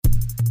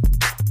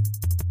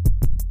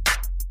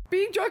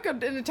being drunk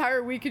an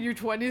entire week in your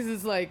 20s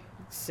is like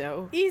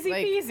so easy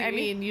like, peasy. I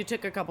mean, you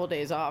took a couple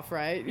days off,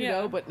 right? You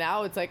know, Yeah. but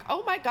now it's like,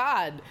 oh my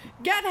God,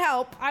 get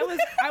help. I was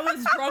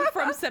drunk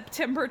from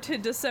September to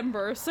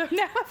December, so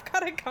now I've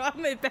got to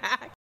calm it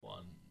back.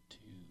 1, 2,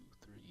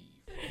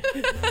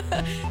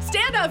 3.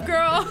 Stand up,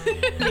 girl.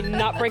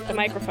 Not break the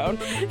microphone.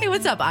 Hey,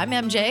 what's up? I'm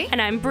MJ.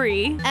 And I'm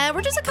Bree. And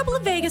we're just a couple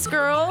of Vegas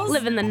girls.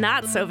 Living the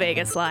not so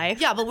Vegas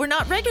life. Yeah, but we're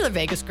not regular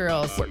Vegas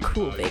girls. We're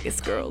cool Vegas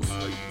girls.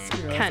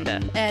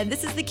 Kinda. And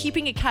this is the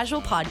Keeping It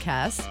Casual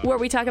podcast. Where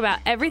we talk about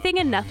everything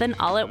and nothing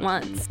all at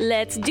once.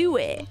 Let's do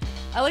it.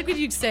 I like when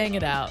you sang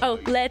it out. Oh,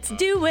 let's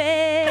do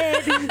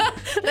it.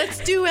 Let's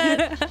do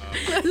it.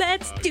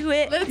 Let's do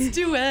it. Let's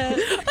do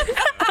it.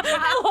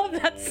 I love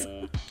that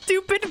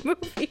stupid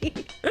movie.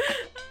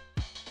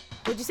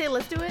 Would you say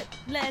let's do it?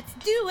 Let's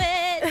do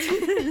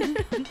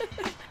it.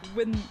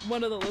 When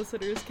one of the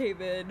listeners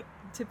came in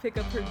to pick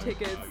up her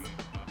tickets,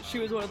 she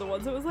was one of the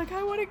ones that was like,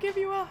 I want to give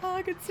you a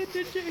hug and send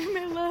to Jay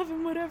my love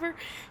and whatever.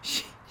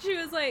 She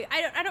was like,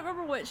 I don't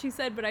remember what she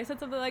said, but I said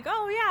something like,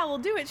 oh yeah, we'll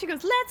do it. She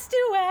goes, let's do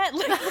it,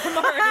 like from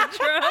our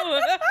intro.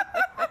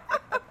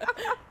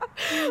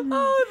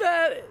 Oh,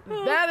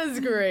 that is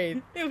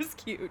great. It was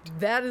cute.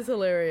 That is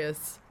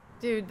hilarious.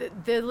 Dude,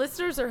 the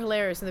listeners are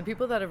hilarious, and the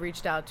people that have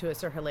reached out to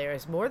us are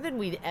hilarious. More than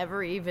we'd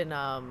ever even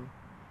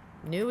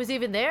knew was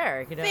even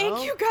there, you know?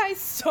 Thank you guys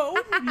so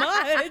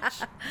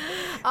much.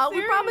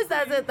 We promise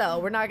that's it, though.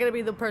 We're not going to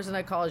be the person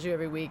that calls you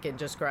every week and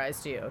just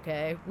cries to you,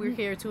 okay? We're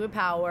here to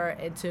empower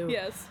and to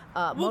Yes.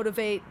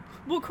 motivate.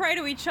 We'll cry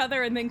to each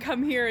other and then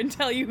come here and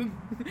tell you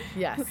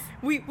Yes.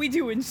 we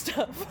doing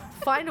stuff.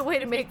 Find a way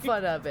to make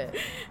fun of it.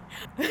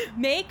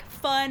 Make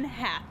fun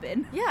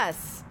happen.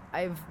 Yes.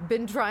 I've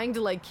been trying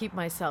to like keep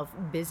myself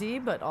busy,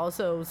 but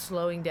also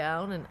slowing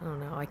down, and I don't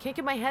know, I can't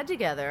get my head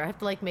together. I have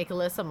to like make a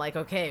list. I'm like,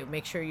 okay,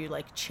 make sure you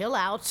like chill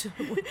out.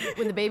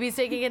 When the baby's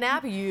taking a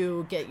nap,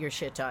 you get your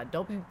shit done.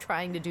 Don't be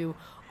trying to do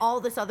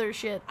all this other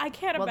shit. I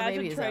can't while the baby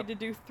imagine is trying up. to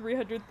do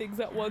 300 things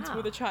at once Yeah.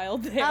 with a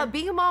child there.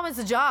 Being a mom is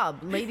a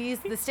job. Ladies,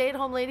 the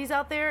stay-at-home ladies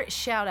out there,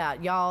 shout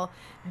out. Y'all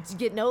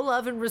get no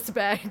love and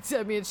respect.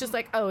 I mean, it's just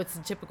like, oh, it's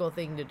a typical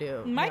thing to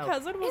do. My No,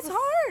 cousin was it's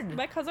hard.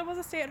 My cousin was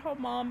a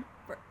stay-at-home mom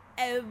forever.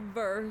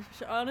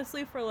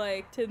 Honestly, for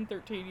like 10,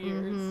 13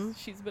 years. Mm-hmm.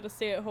 She's been a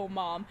stay-at-home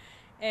mom.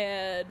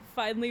 And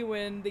finally,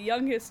 when the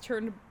youngest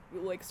started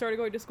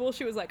going to school,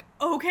 she was like,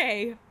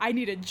 okay, I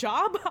need a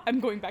job.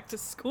 I'm going back to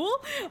school.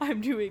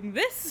 I'm doing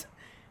this.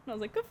 And I was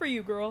like, good for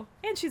you, girl.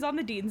 And she's on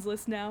the dean's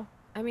list now.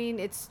 I mean,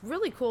 it's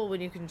really cool when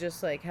you can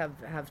just like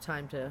have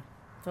time to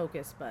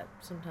focus, but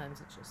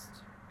sometimes it's just...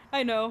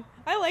 I know.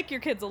 I like your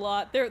kids a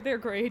lot. They're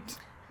great.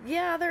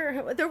 Yeah,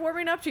 they're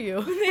warming up to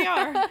you. They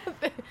are.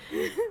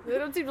 They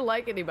don't seem to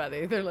like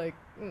anybody. They're like,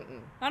 mm-mm.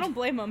 I don't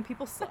blame them.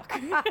 People suck.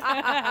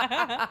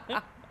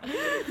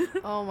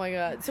 Oh my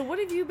God. So what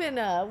have you been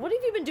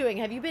doing?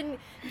 Have you been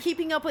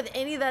keeping up with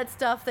any of that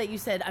stuff that you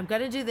said, I'm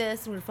gonna do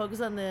this, I'm gonna focus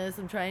on this,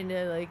 I'm trying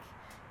to like,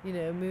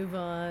 move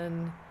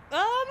on?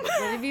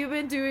 What have you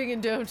been doing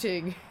and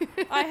don'ting?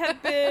 I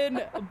have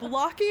been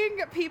blocking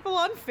people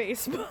on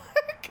Facebook.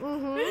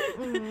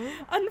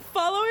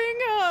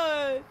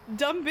 Unfollowing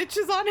dumb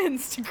bitches on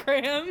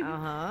Instagram.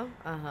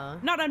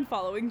 Not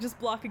unfollowing, just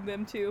blocking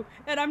them too.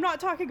 And I'm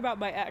not talking about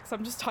my ex.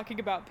 I'm just talking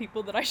about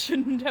people that I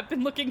shouldn't have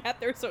been looking at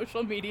their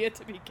social media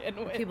to begin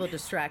with. People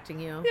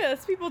distracting you.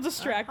 Yes, people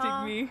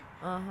distracting me.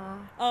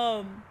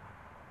 Uh-huh.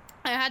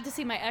 I had to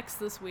see my ex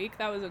this week.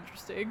 That was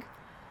interesting.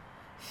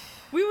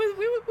 We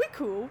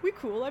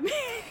cool. I mean,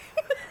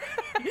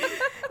 no,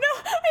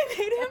 I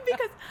made him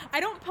because I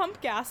don't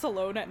pump gas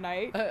alone at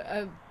night.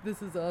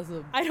 This is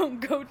awesome. I don't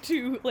go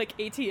to like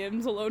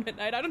ATMs alone at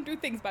night. I don't do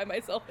things by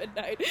myself at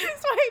night.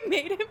 So I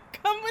made him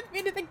come with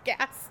me to the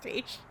gas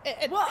station.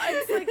 Well,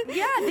 it's like,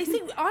 yeah, they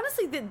say,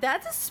 honestly,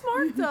 that's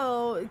smart,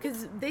 though,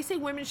 because they say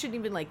women shouldn't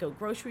even, like, go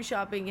grocery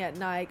shopping at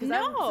night, because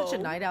I'm such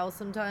a night owl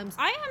sometimes.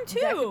 I am, too.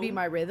 That could be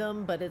my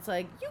rhythm, but it's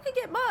like, you could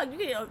get mugged. You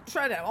can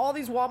try to have all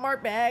these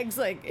Walmart bags,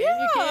 like, Yeah.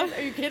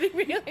 are you kidding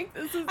me? Like,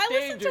 this is I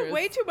dangerous. listen to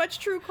way too much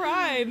true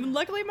crime.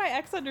 Luckily, my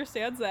ex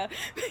understands that.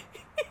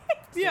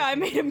 Yeah, I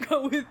made him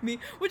go with me,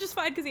 which is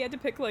fine because he had to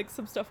pick like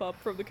some stuff up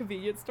from the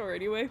convenience store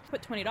anyway.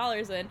 Put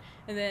 $20 in,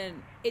 and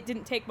then it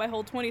didn't take my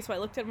whole 20, so I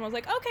looked at him and I was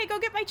like, okay, go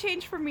get my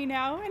change for me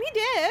now. And he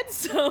did,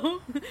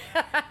 so,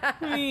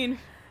 I mean,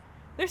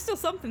 there's still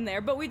something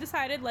there, but we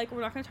decided, like,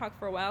 we're not going to talk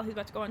for a while. He's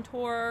about to go on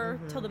tour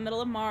till the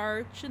middle of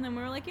March, and then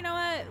we were like, you know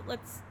what,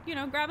 let's,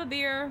 grab a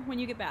beer when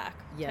you get back,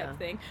 type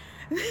thing.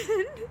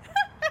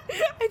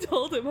 I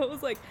told him, I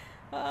was like,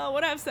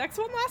 want to have sex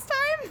one last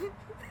time?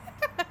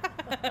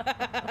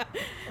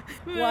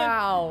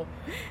 Wow.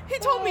 He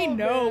told me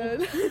no.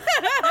 Man.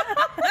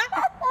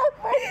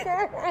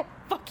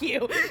 Fuck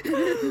you.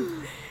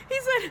 He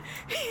said,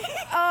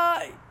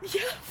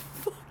 Yeah,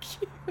 fuck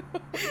you.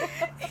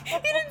 he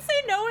didn't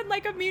say no in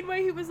like a mean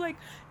way. He was like,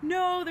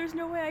 no, there's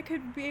no way I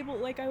could be able,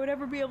 like, I would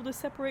ever be able to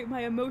separate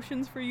my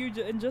emotions for you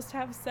and just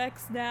have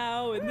sex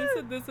now and this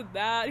and this and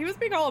that. He was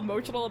being all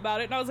emotional about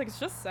it, and I was like, it's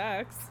just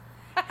sex.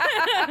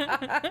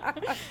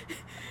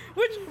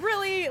 Which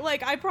really,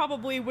 like, I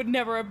probably would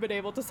never have been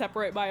able to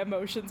separate my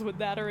emotions with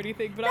that or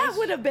anything. But That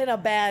would have been a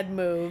bad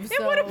move. It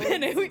would have so-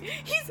 been.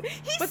 He's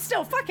But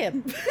still, fuck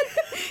him.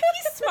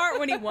 he's smart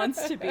when he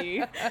wants to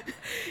be.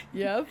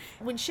 Yep.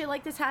 When shit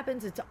like this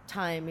happens, it's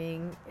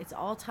timing. It's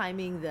all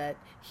timing that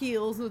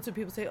heals. And that's what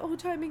people say, oh,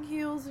 timing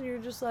heals. And you're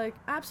just like,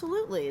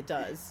 absolutely, it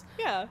does.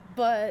 Yeah.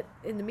 But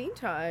in the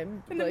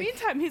meantime... In the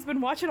meantime, he's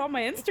been watching all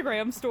my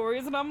Instagram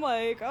stories, and I'm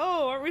like,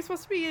 oh, aren't we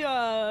supposed to be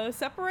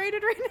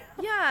separated right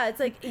now? Yeah, it's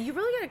like, you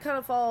really gotta cut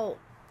off all,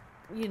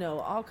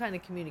 all kind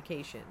of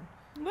communication.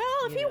 Well,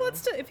 if You he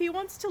know.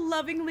 wants to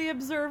lovingly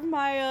observe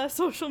my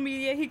social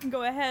media, he can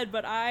go ahead.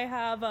 But I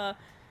have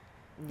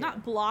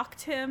not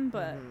blocked him,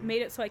 but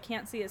made it so I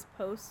can't see his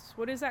posts.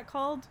 What is that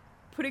called?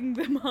 Putting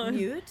them on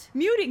Mute?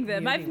 Muting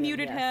them. I've Muting them,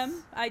 muted yes.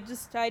 him.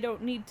 I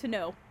don't need to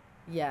know.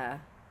 Yeah.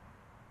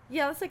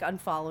 Yeah, that's like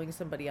unfollowing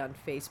somebody on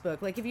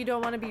Facebook. Like, if you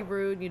don't want to be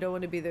rude, you don't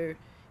want to be their...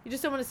 You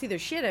just don't want to see their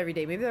shit every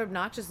day. Maybe they're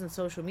obnoxious in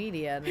social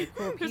media and they're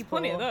cool people. There's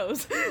plenty of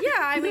those. Yeah,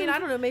 I mean, I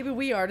don't know. Maybe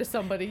we are to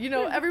somebody.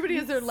 Everybody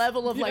has their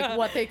level of, like, Yeah.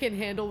 what they can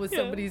handle with Yeah.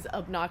 somebody's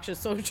obnoxious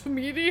social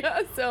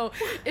media. So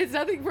it's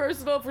nothing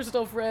personal if we're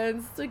still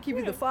friends. To keep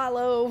you the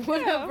follow,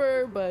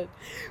 whatever. But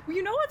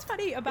You know what's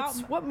funny about...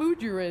 it's what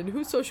mood you're in.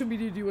 Whose social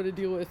media do you want to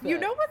deal with? You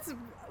know what's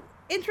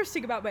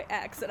interesting about my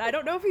ex, and I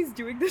don't know if he's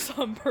doing this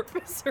on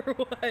purpose or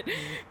what,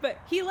 but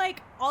he,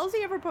 like, all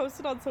he ever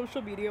posted on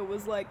social media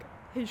was, like,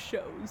 his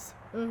shows.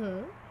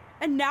 Mm-hmm.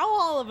 And now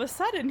all of a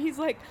sudden he's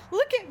like,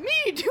 look at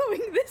me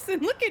doing this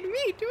and look at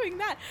me doing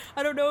that.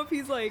 I don't know if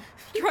he's like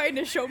trying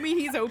to show me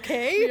he's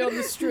okay. Me on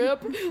the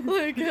strip.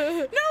 Like,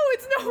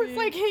 It's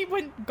like he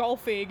went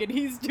golfing and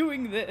he's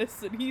doing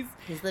this and he's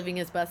he's living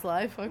his best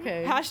life.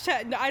 Okay.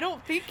 hashtag. I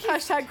don't think he's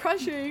Hashtag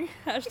crushing.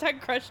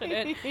 hashtag crushing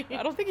it.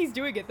 I don't think he's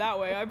doing it that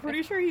way. I'm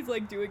pretty sure he's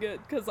like doing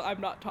it because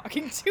I'm not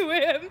talking to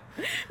him.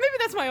 Maybe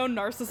that's my own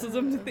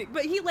narcissism to think.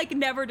 But he like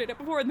never did it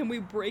before, and then we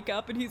break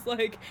up and he's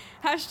like,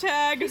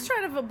 hashtag. He's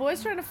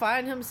trying to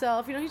find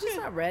himself. He's just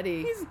not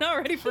ready. He's not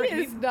ready for He it.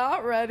 is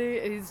not ready.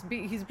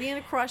 He's being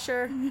a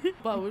crusher.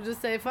 But we'll just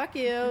say fuck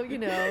you. You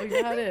know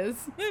how it is.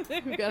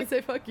 We gotta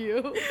say fuck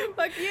you.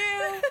 Fuck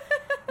you.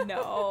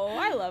 No,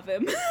 I love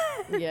him.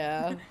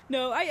 Yeah.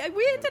 No,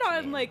 we ended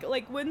on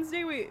like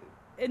Wednesday. We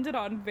ended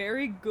on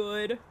very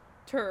good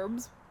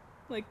terms,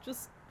 like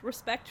just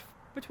respect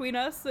between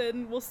us,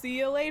 and we'll see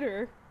you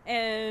later.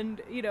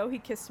 And he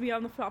kissed me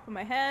on the top of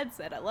my head,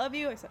 said I love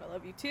you. I said I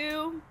love you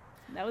too.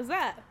 And that was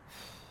that.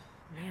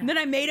 Man. And then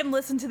I made him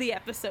listen to the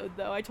episode,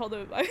 though. I told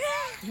him.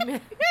 You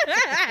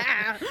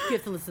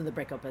have to listen to the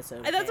breakup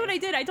episode. And that's what I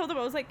did. I told him,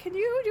 I was like, can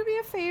you do me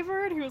a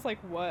favor? And he was like,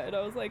 what? And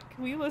I was like,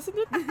 can we listen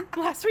to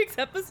last week's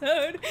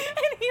episode?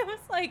 And he was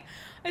like,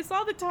 I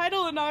saw the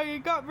title and I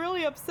got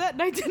really upset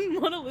and I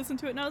didn't want to listen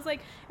to it. And I was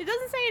like, it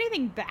doesn't say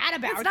anything bad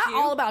about It's not you.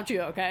 all about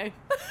you, okay?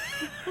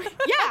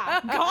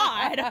 Yeah,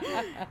 God.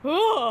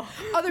 Ugh.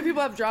 Other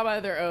people have drama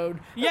of their own.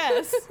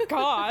 Yes,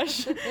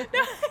 gosh.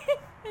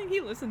 No,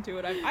 he listened to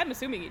it. I'm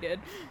assuming he did.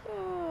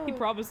 He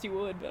promised he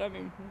would, but I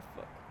mean,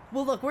 fuck.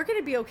 Well, look, we're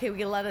gonna be okay. We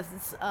get a lot of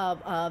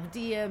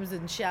DMs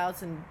and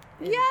shouts and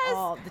Yes!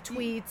 all the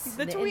tweets.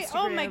 The and tweet.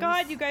 Oh my Instagrams.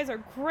 God, you guys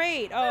are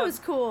great. That Oh, was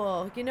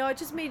cool. It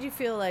just made you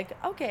feel like,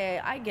 okay,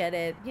 I get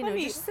it. I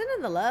mean, just send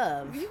in the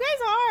love. you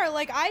guys are.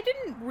 Like, I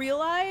didn't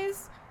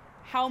realize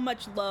how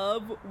much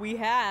love we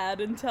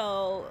had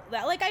until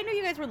that. Like, I knew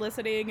you guys were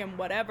listening and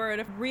whatever. And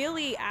if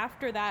really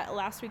after that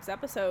last week's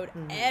episode,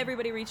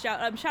 everybody reached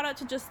out. Shout out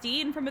to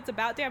Justine from It's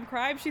About Damn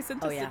Crime. She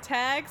sent us yeah. a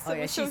text. Oh It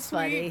yeah, was so she's sweet.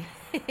 funny.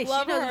 She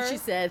Love knows her. what she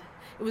said.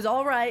 It was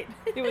all right.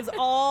 It was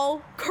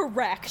all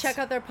correct. Check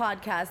out their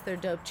podcast. They're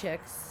dope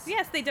chicks.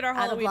 Yes, they did our Out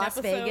of Halloween Las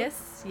episode.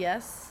 Vegas.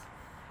 Yes.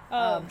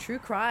 True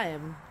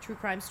crime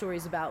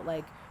stories about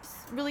like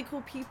really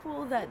cool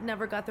people that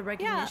never got the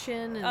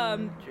recognition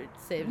and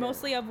saved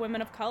mostly of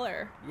women of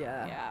color. it.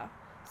 Yeah. Yeah.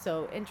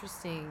 So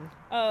interesting.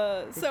 So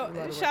a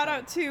lot of shout work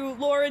out to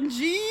Lauren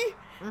G.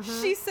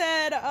 Mm-hmm. She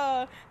said,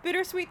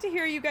 bittersweet to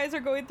hear you guys are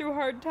going through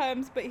hard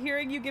times, but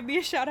hearing you give me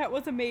a shout out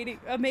was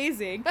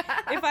amazing.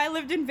 If I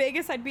lived in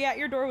Vegas, I'd be at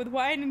your door with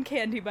wine and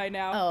candy by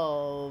now.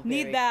 Oh,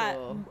 very Need that.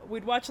 cool.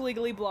 We'd watch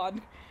Legally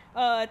Blonde.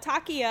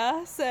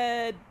 Takia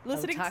said,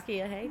 listening Oh,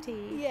 Takia, hey T.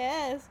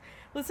 Yes.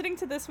 Listening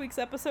to this week's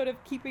episode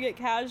of Keeping It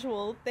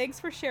Casual, thanks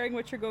for sharing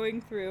what you're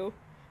going through.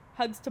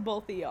 Hugs to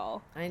both of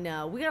y'all. I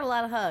know we got a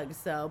lot of hugs,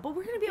 so but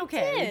we're gonna be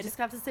okay. We did. just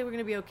have to say we're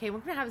gonna be okay. We're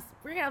gonna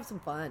have some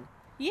fun.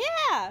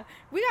 Yeah,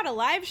 we got a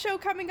live show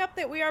coming up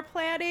that we are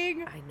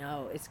planning. I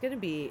know it's gonna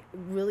be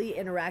really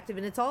interactive,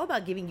 and it's all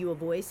about giving you a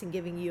voice and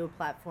giving you a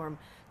platform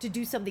to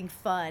do something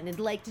fun and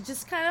like to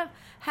just kind of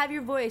have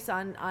your voice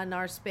on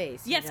our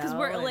space. Yes, because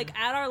we're and- like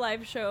at our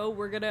live show,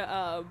 we're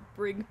gonna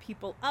bring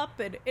people up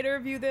and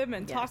interview them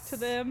and talk to Yes.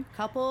 them.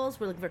 Couples,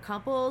 we're looking for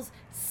couples,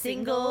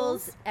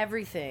 singles, Singles.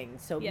 everything.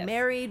 So Yes.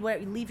 married,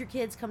 leave your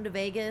kids, come to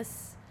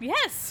Vegas.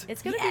 Yes,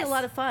 It's going to be a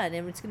lot of fun,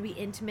 and it's going to be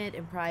intimate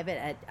and private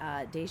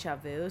at Deja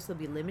Vu, so there'll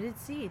be limited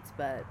seats,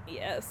 but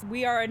Yes,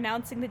 we are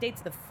announcing the dates.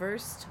 the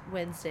first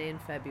Wednesday in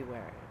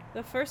February.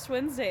 The first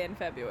Wednesday in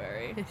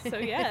February. So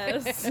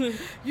yes.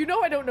 You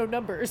know I don't know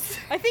numbers.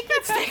 I think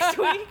that's next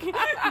week.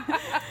 I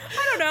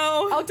don't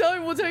know. We'll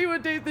tell you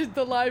what date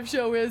the live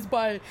show is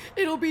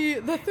it'll be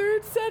the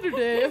third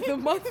Saturday of the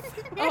month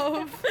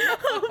of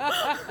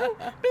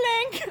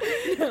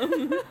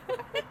blank.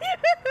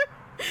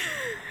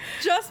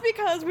 Just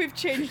because we've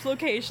changed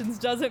locations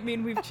doesn't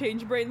mean we've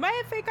changed brains.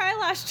 My fake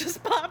eyelash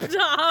just popped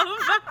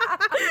off.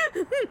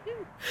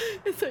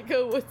 It's like,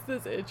 oh, what's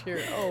this itch here?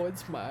 Oh,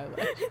 it's my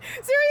eyelash.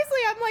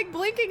 Seriously, I'm like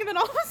blinking and then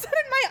all of a sudden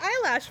my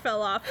eyelash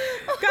fell off.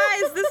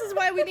 Guys, this is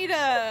why we need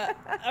a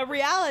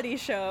reality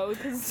show,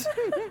 because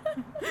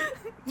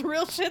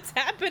real shit's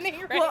happening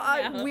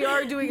right now. We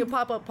are doing a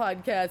pop-up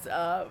podcast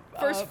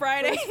First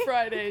Friday. First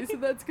Friday, so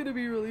that's going to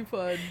be really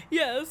fun.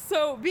 Yes,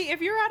 so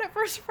if you're out at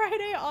First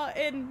Friday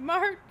in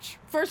March,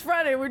 First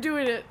Friday, we're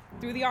doing it.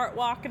 Do the art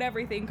walk and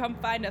everything, come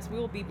find us. We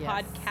will be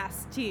Yes.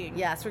 podcasting.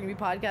 Yes, we're going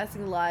to be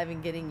podcasting live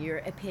and getting your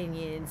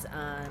opinions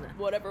on...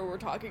 Whatever we're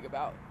talking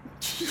about.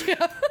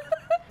 Yeah.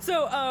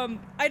 So,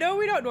 I know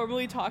we don't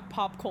normally talk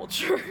pop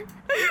culture,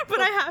 but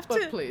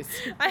please.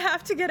 I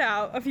have to get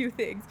out a few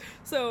things.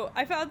 So,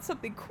 I found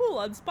something cool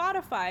on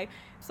Spotify.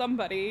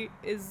 Somebody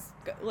is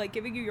like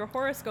giving you your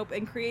horoscope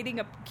and curating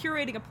a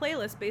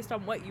playlist based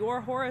on what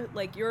your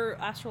your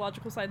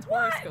astrological signs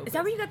horoscope Is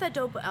that where you got that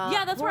dope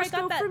yeah, that's where I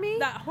got for me?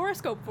 that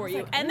horoscope for you.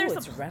 like, And ooh, there's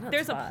it's right on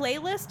there's a spot.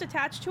 playlist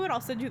attached to it. I'll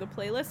send you the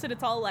playlist, and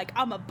it's all like,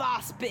 I'm a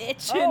boss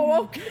bitch.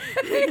 Oh,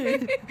 okay.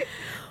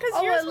 Because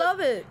I love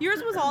it.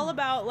 Yours was all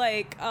about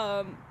like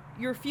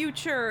your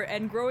future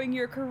and growing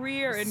your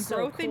career and So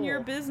growth in your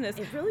cool. business.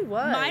 It really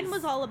was. Mine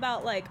was all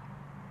about like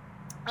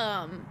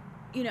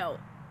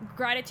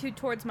gratitude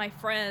towards my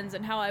friends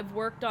and how I've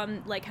worked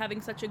on like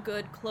having such a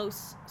good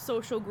close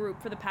social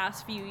group for the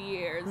past few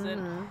years.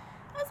 And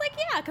I was like,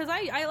 yeah, because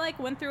I like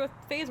went through a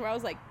phase where I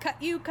was like, cut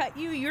you,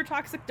 you're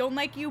toxic, don't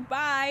like you,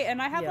 bye.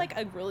 And I have Yeah. like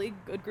a really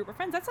good group of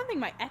friends. That's something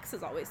my ex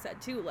has always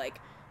said too, like,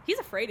 he's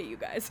afraid of you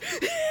guys.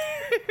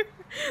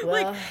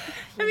 Like, Well,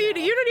 I mean,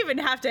 you don't even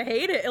have to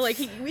hate it. Like,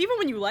 even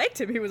when you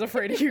liked him, he was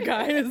afraid of you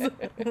guys.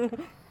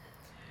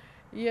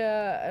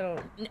 Yeah, I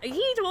don't...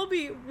 He told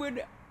me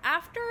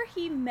after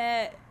he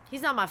met...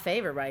 He's not my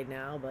favorite right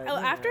now, but... Oh,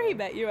 you after know. he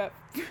met you at...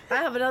 I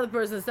have another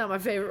person that's not my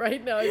favorite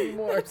right now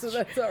anymore, so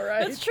that's all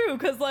right. That's true,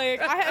 because,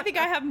 like, I think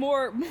I have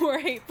more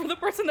hate for the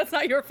person that's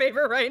not your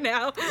favorite right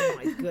now. Oh,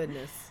 my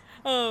goodness.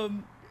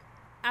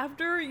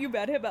 After you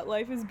met him at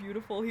Life is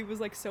Beautiful, he was,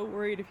 like, so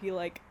worried if he,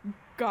 like,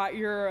 got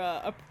your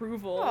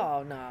approval.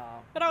 Oh, no.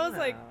 And I was No.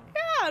 like,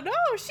 yeah, no,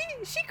 she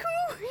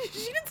cool.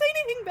 She didn't say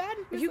anything bad.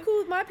 If you cool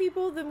with my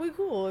people, then we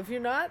cool. If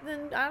you're not,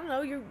 then I don't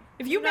know.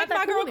 If you make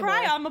my girl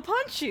cry, I'ma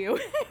punch you.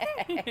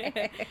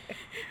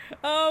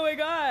 Oh my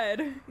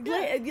god.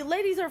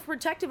 Ladies are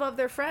protective of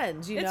their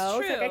friends, you It's know?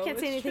 It's like, I true, can't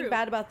say it's anything true.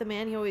 bad about the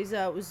man. He always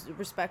was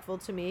respectful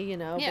to me, you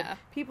know? Yeah. But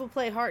people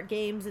play heart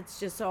games. It's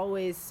just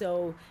always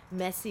so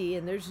messy,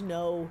 and there's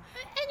no... And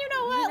you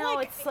know what? You know,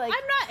 like, it's like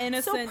I'm not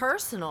innocent. so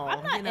personal.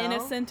 I'm not you know?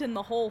 innocent in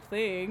the whole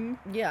thing.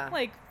 Yeah.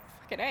 Like,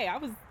 fucking A, I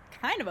was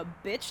kind of a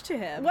bitch to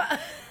him. What?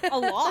 A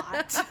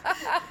lot.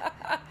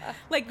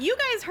 Like, you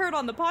guys heard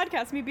on the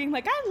podcast me being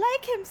like, I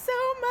like him so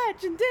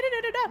much, and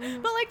da-da-da-da-da.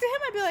 But, like, to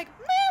him, I'd be like,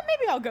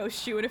 maybe I'll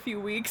ghost you in a few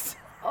weeks.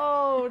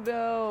 Oh,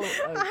 no.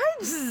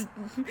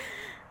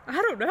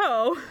 I don't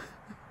know.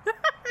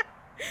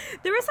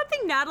 There was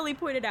something Natalie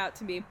pointed out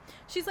to me.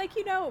 She's like,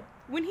 you know,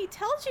 when he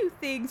tells you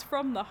things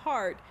from the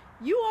heart,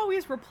 you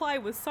always reply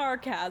with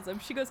sarcasm.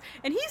 She goes,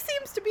 and he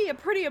seems to be a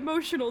pretty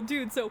emotional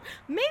dude, so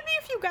maybe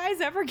if you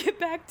guys ever get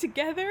back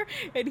together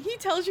and he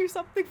tells you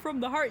something from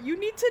the heart, you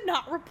need to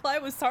not reply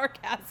with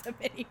sarcasm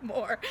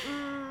anymore.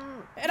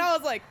 And I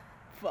was like,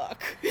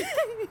 fuck.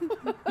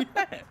 Damn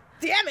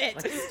it.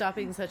 Like, stop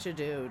being such a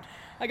dude.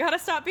 I gotta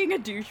stop being a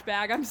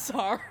douchebag. I'm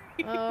sorry.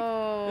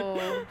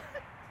 Oh.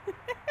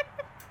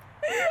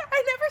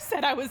 I never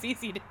said I was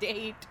easy to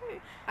date.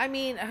 I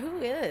mean, who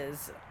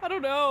is? I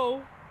don't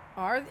know.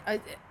 Are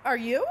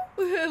you?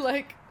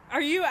 Like,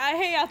 Are you?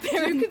 Hey, out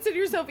there. do you consider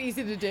yourself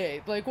easy to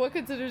date? Like, what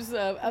considers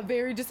a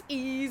very just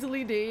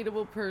easily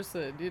dateable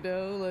person, you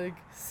know? Like,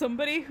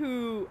 Somebody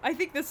who, I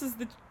think this is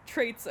the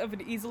traits of an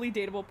easily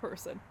dateable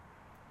person.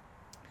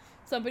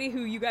 Somebody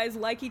who you guys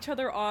like each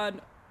other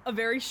on a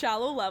very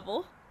shallow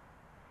level.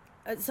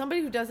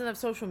 somebody who doesn't have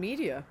social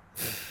media.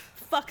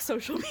 Fuck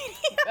social media.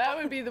 That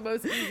would be the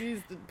most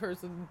easiest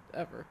person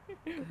ever.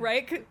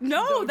 Right?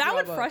 No, No that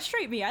would drama.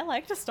 frustrate me. I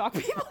like to stalk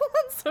people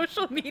on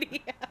social media.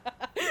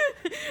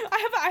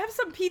 I have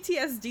some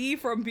PTSD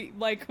from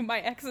like my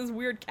ex's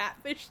weird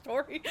catfish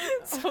story.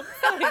 So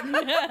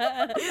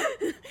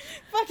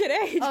fucking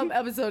A.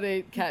 Episode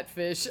 8,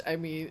 catfish. I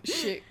mean,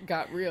 shit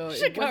got real.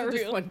 Shit It got wasn't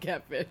just real. one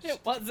catfish. It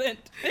wasn't.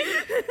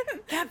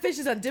 Catfish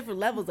is on different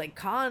levels, like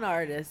con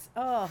artists.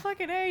 Oh,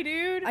 Fucking A,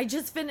 dude. I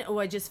just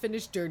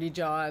finished Dirty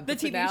John, The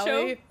TV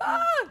finale. show?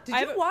 Ah, did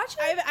you watch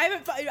it? I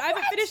haven't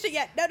finished it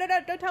yet. No,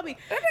 don't tell me.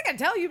 I'm not gonna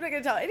tell you. I'm not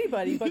gonna tell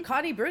anybody. But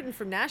Connie Britton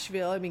from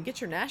Nashville. I mean,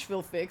 get your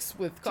Nashville fix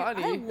with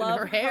Connie I and love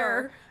her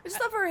hair. her. I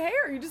just love her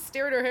hair. You just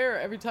stare at her hair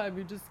every time.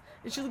 You just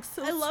And she looks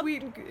so I love-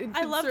 sweet and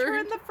I loved her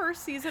in concerned. the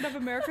first season of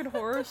American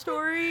Horror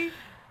Story.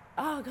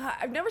 Oh god,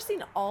 I've never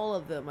seen all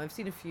of them. I've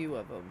seen a few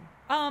of them.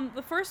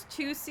 The first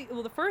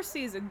the first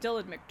season,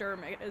 Dylan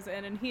McDermott is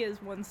in, and he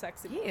is one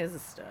sexy. He is a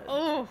stud.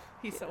 Oh,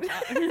 he's so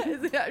hot.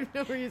 I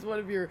know he's one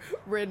of your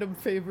random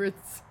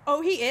favorites.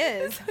 Oh, he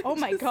is. Oh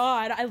my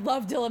god, I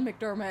love Dylan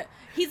McDermott.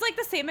 He's like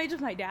the same age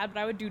as my dad, but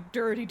I would do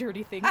dirty,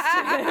 dirty things to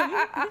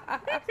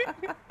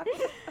him.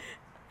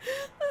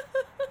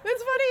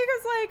 It's funny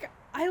because like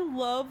I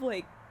love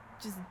like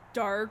just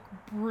dark,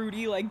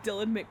 broody, like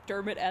Dylan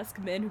McDermott-esque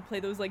men who play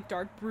those like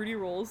dark, broody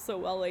roles so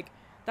well. Like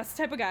that's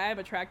the type of guy I'm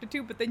attracted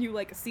to. But then you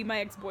like see my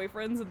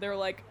ex-boyfriends and they're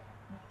like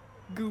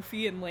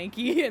goofy and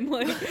lanky and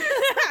like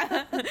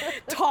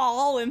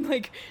tall and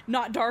like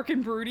not dark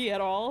and broody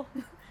at all.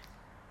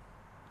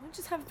 I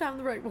just haven't found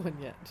the right one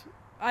yet.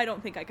 I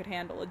don't think I could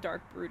handle a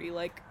dark, broody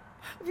like.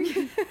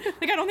 Like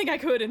I don't think I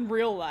could in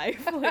real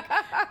life. Like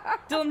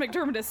Dylan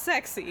McDermott is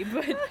sexy,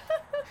 but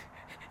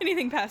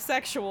anything past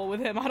sexual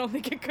with him, I don't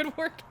think it could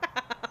work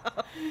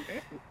out.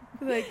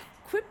 Like,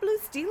 quit blue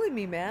stealing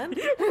me, man.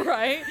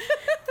 Right?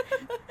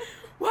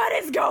 What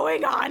is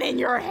going on in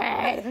your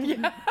head?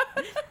 Yeah.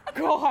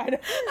 God.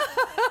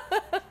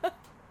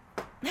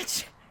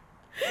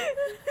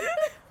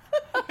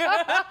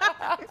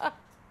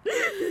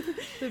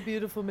 The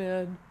beautiful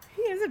man.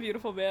 He is a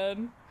beautiful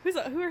man.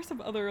 Who are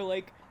some other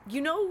like? You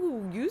know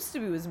who used to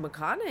be was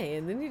McConaughey,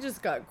 and then he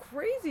just got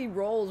crazy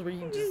roles where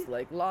he just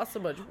like lost so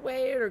much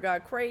weight or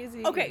got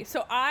crazy. Okay,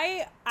 so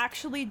I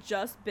actually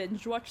just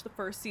binge watched the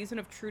first season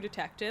of True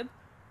Detective.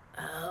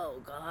 Oh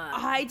god.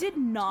 I did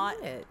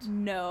not it.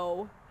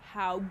 know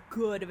how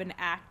good of an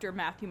actor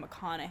Matthew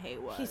McConaughey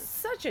was. He's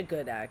such a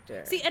good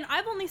actor. See, and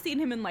I've only seen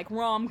him in like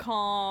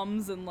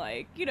rom-coms and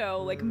like, you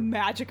know, like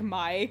Magic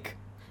Mike.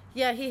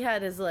 yeah, he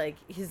had his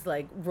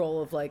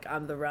role of like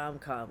I'm the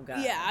rom-com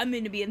guy. Yeah, I'm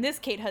going to be in this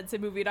Kate Hudson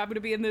movie and I'm going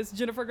to be in this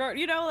Jennifer Garner,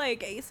 you know,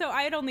 like, so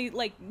I had only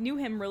like knew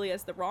him really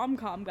as the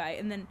rom-com guy.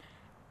 And then,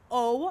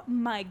 oh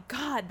my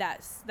God,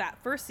 that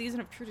first season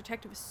of True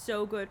Detective is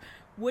so good.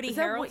 Woody Is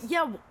that Harrelson.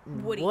 yeah,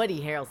 Woody.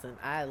 Woody Harrelson.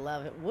 I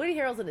love it. Woody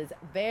Harrelson is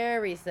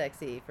very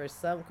sexy for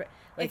some like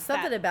It's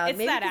something that- about it. it's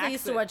Maybe that because I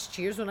used to accent. watch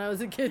Cheers when I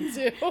was a kid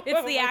too.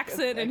 It's the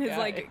accent and his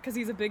like, because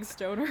he's a big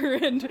stoner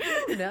and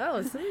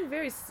No, something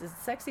very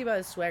sexy about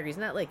his swagger. He's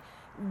not like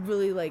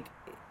really like.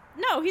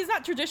 no, he's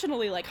not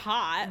traditionally like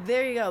hot.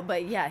 There you go.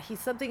 But yeah,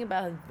 he's something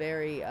about him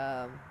very.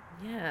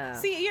 Yeah.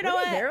 See, you know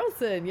Woody what?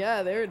 Harrelson.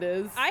 Yeah, there it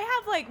is. I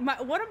have like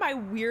one of my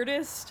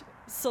weirdest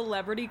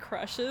celebrity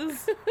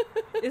crushes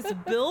is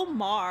Bill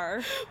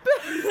Maher.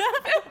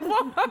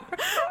 No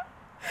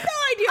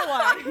idea I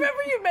why.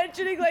 remember you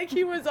mentioning like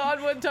he was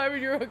on one time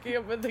and you were hooking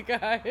up with the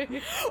guy.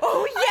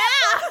 Oh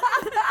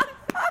yeah.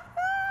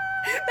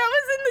 That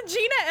was in the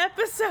Gina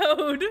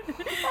episode.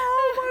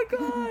 Oh my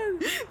god.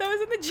 That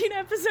was in the Gina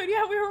episode.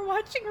 Yeah, we were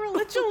watching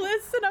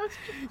Religulous and I was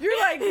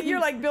You're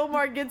like Bill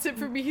Maher gets it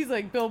for me. He's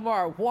like Bill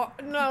Maher.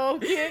 What? No,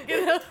 can't get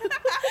it.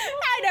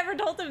 I never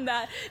told him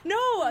that. No,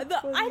 I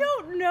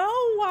don't know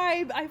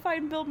why I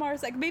find Bill Maher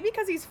like maybe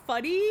because he's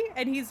funny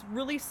and he's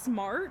really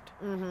smart.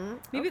 Mm-hmm.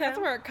 Maybe that's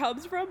where it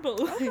comes from. But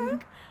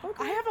like,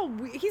 Okay. I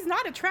have he's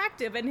not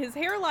attractive and his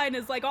hairline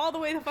is like all the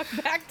way the fuck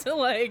back to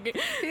like.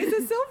 He's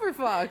a silver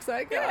fox.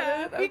 I got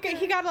Yeah, it.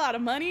 he got a lot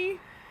of money.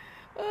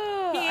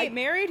 Oh, He ain't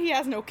married. He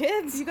has no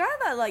kids. you got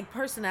that like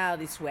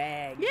personality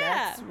swag. Yeah.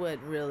 That's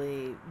what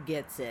really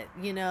gets it.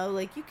 You know,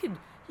 like you could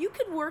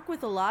work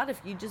with a lot if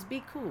you just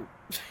be cool.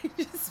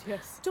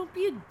 Just don't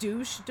be a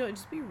douche. Don't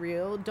just be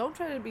real. Don't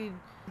try to be.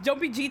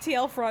 Don't be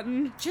GTL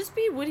frontin'. Just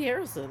be Woody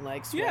Harrelson,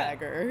 like Yeah.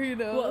 swagger. You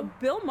know. Well,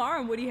 Bill Maher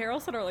and Woody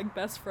Harrelson are like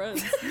best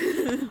friends.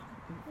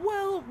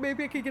 Well,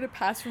 maybe I could get a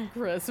pass from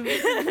Chris. They go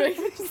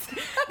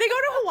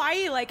to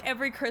Hawaii like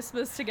every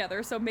Christmas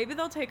together, so maybe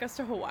they'll take us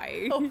to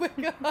Hawaii. Oh my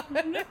god.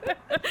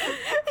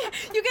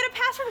 You get a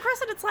pass from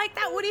Chris, and it's like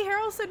that Woody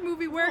Harrelson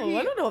movie where Oh,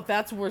 I don't know if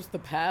that's worth the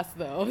pass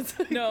though. It's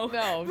like, No.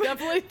 no,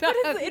 definitely But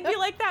not. it'd be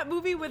like that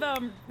movie with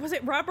was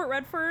it Robert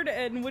Redford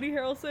and Woody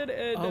Harrelson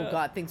and Oh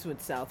god, things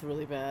went south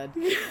really bad.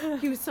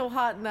 He was so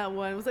hot in that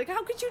one. I was like,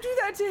 how could you do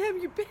that to him,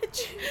 you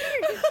bitch?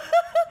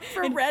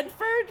 For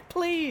Redford,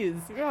 please.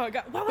 Oh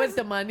god, what But was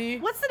the money.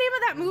 what's the name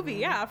of that movie?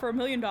 Yeah, for $1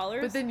 million.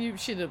 But then you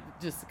should have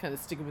just kind of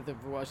sticking with him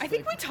for watching. I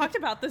think we talked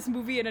about this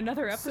movie in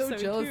another episode so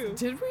jealous.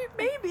 too. Did we?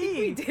 Maybe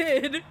We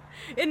did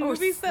in Or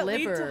movies that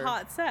lead Sliver. to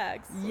hot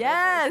sex.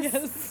 Yes.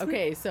 Yes.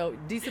 Okay, so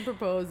Decent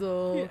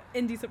Proposal. Yeah,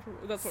 Indecent.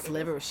 That's what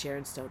Sliver with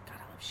Sharon Stone. God,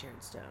 I love Sharon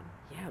Stone.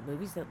 Yeah,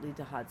 movies that lead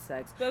to hot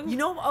sex. That's- You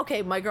know,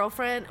 okay, my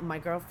girlfriend,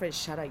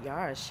 shout out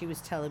Yara, she was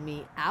telling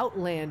me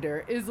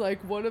Outlander is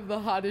like one of the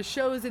hottest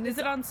shows, and Is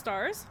it on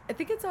Stars? I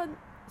think it's on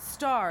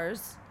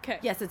Stars. Okay.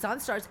 Yes, it's on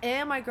Stars.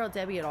 And my girl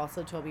Debbie had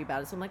also told me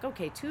about it. So I'm like,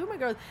 okay, two of my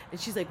girls. And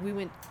she's like, we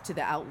went to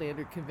the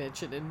Outlander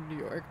convention in New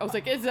York. I was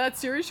like, is that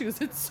serious? She goes,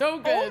 it's so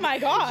good. Oh my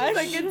gosh. She's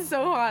like, it's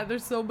so hot.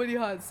 There's so many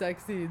hot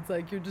sex scenes.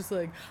 Like, you're just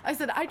like, I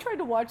said, I tried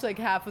to watch like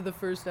half of the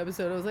first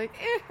episode. I was like,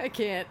 I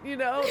can't, you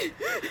know?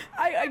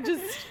 I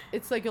just,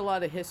 it's like a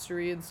lot of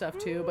history and stuff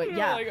too. But You're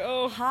yeah, like,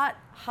 oh. hot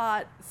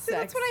sex. See,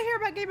 that's what I hear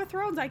about Game of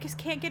Thrones. I just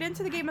can't get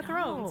into the Game of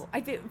Thrones.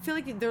 Oh, feel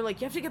like they're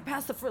like, you have to get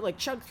past the first, like,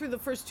 chunk through the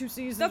first two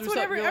seasons. That's or what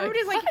something. You're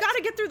everybody's like, you "What?"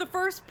 gotta get through the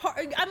first part.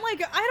 I'm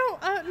like, I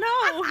don't know.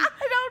 I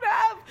don't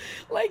have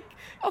like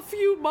a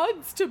few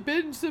months to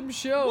binge some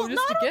show Well,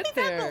 just not to only get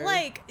that, there. but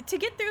like to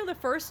get through the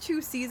first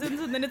 2 seasons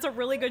and then it's a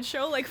really good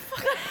show. Like,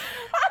 fuck,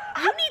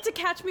 you need to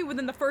catch me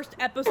within the first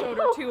episode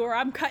or 2, or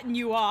I'm cutting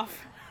you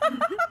off.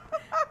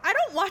 I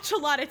don't watch a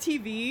lot of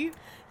TV.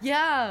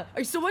 yeah. Are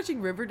you still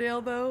watching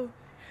Riverdale though?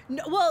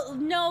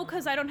 No,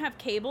 because I don't have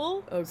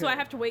cable, so Okay. I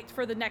have to wait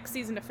for the next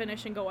season to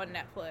finish and go on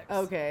Netflix.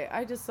 Okay,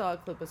 I just saw a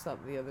clip of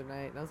something the other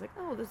night, and I was like,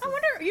 oh, this is. I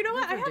wonder. You know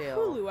what? I have Riverdale.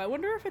 Hulu. I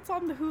wonder if it's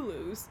on the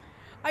Hulus.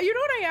 You know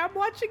what I am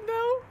watching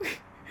though?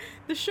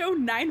 The show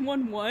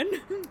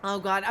 911. Oh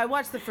God, I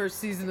watched the first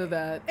season of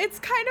that. It's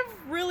kind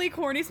of really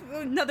corny.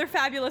 Another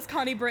fabulous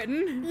Connie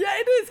Britton. Yeah,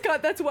 it is.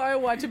 God, that's why I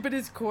watch it, but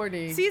it's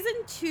corny. Season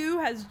 2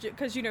 has,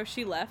 because you know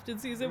she left in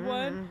season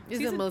 1. Is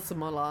it Season- Melissa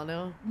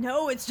Milano?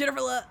 No, it's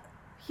Jennifer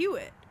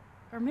Hewitt,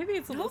 or maybe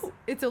it's Alyssa. No,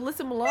 it's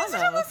Alyssa Milano. Is it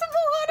Alyssa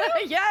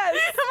Milano? Yes.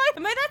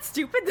 Am I that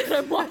stupid that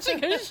I'm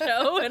watching a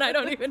show and I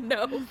don't even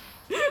know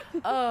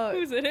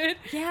who's in it?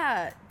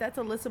 Yeah, that's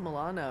Alyssa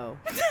Milano.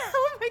 What the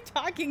hell am I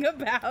talking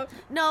about?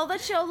 No,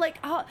 that show, like,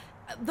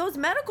 those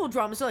medical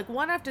dramas are like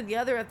one after the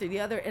other,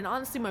 and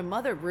honestly, my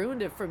mother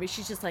ruined it for me.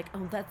 She's just like,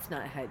 oh, that's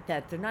not how,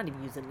 that they're not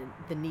even using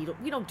the needle.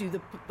 We don't do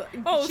the.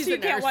 Oh, she's so you a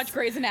can't nurse. watch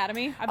Grey's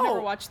Anatomy? I've Oh.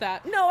 never watched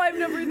that. No, I've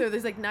never either.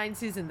 There's like 9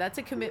 seasons. That's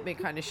a commitment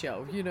kind of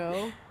show, you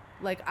know.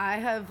 Like I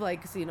have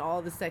like seen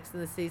all the Sex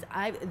and the Cities.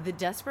 The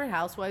Desperate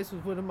Housewives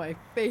was one of my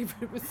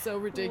favorite. It was so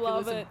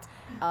ridiculous. Love it.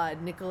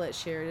 And, Nicolette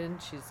Sheridan,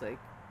 she's like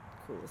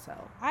cool as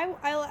hell.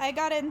 I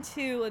got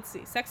into, let's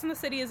see, Sex and the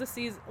City is a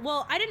season.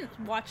 Well, I didn't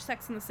watch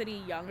Sex and the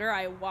City younger.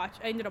 I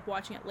ended up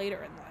watching it later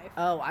in life.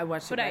 Oh, I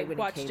watched it But I right when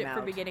watched it it came out.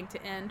 from beginning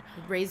to end.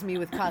 Raised me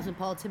with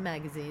Cosmopolitan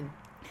magazine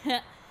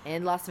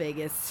and Las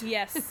Vegas.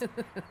 Yes.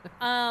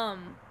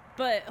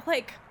 But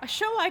like a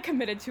show I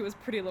committed to was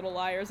Pretty Little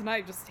Liars, and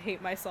I just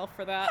hate myself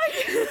for that.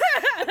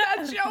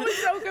 That show was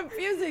so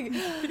confusing.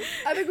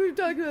 I think we've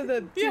talked about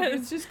that too. Yeah.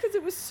 It's just because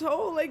it was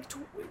so like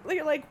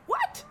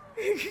what?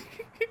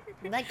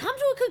 Like come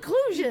to a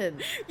conclusion.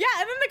 Yeah,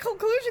 and then the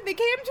conclusion they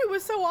came to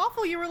was so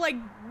awful. You were like,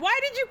 why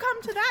did you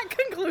come to that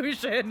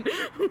conclusion?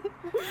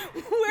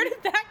 Where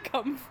did that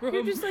come from?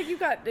 You're just like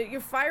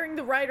you're firing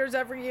the writers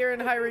every year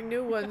and hiring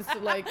new ones to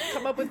like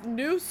come up with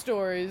new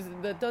stories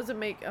that doesn't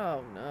make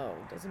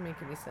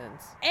any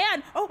sense.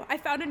 And I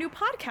found a new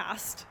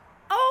podcast.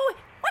 Oh,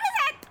 what is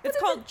that? It's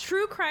called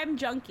True Crime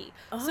Junkie.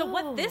 So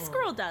what this Oh.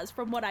 girl does,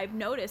 from what I've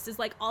noticed, is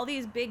like all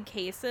these big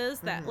cases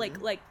that like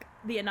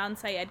the Anand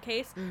Syed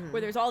case,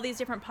 where there's all these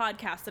different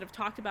podcasts that have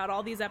talked about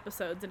all these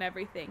episodes and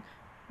everything.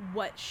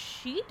 What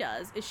she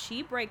does is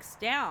she breaks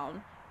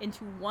down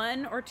into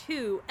 1 or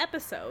 2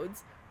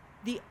 episodes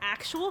the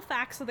actual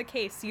facts of the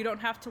case, so you don't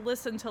have to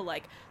listen to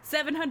like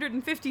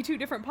 752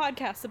 different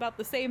podcasts about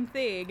the same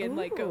thing and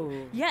like go,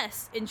 Ooh.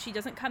 yes, and she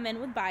doesn't come in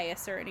with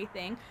bias or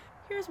anything.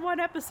 Here's 1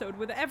 episode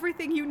with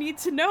everything you need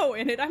to know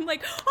in it. I'm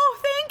like,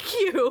 oh, thank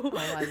you. Oh,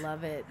 I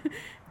love it.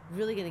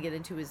 Really gonna get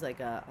into is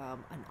like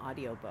an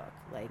audiobook.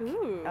 Like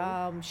Ooh.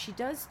 She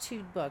does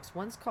 2 books.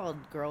 One's called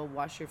Girl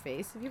Wash Your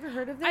Face. Have you ever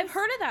heard of this? I've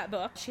heard of that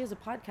book. She has a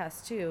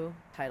podcast too,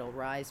 titled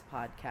Rise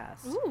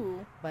Podcast.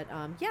 Ooh. But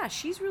yeah,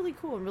 she's really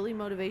cool and really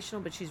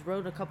motivational, but she's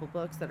wrote a couple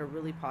books that are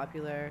really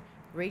popular.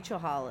 Rachel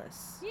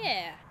Hollis.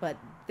 Yeah. But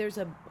there's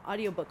an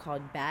audiobook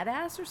called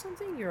Badass or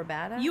something. You're a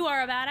badass? You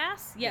Are a Badass?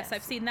 Yes, Yes.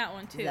 I've seen that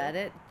one too. Is that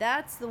it?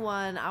 That's the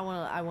one I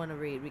want to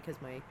read because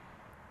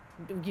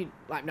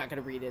I'm not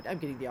gonna read it. I'm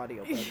getting the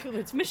audiobook.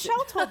 Let's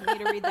Michelle told me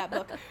to read that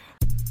book.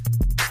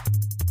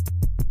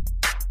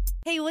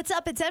 Hey, what's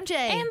up? It's MJ.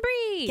 And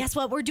Bree. Guess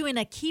what? We're doing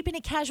a Keeping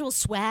It Casual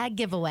swag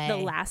giveaway. The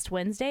last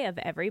Wednesday of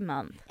every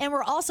month. And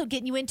we're also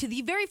getting you into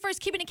the very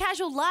first Keeping It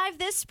Casual live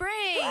this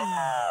spring.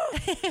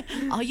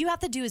 All you have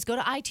to do is go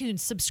to iTunes,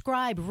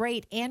 subscribe,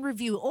 rate, and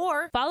review,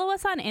 or Follow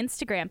us on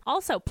Instagram.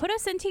 Also, put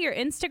us into your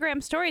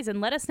Instagram stories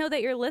and let us know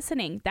that you're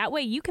listening. That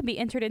way you can be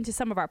entered into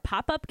some of our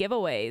pop-up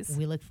giveaways.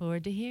 we look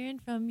forward to hearing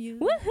from you.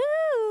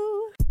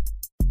 Woohoo!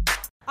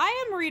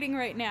 I am reading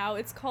right now.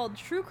 It's called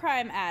True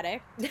Crime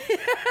Addict.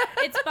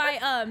 It's by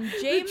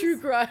James. The true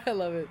crime. I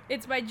love it.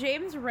 It's by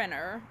James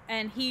Renner,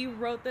 and he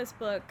wrote this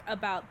book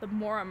about the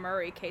Maura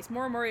Murray case.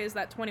 Maura Murray is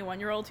that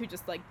 21-year-old who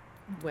just like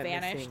Went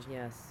vanished, missing,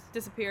 yes.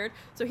 disappeared.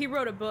 So he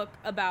wrote a book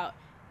about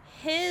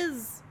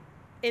his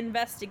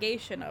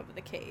investigation of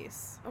the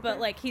case. Okay. But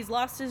like he's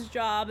lost his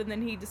job, and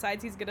then he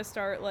decides he's gonna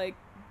start like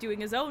doing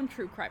his own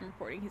true crime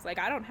reporting. He's like,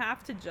 I don't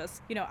have to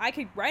just, you know, I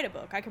could write a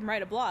book, I can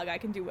write a blog, I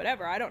can do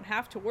whatever. I don't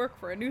have to work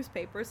for a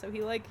newspaper. So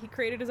he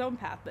created his own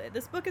path. But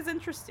this book is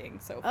interesting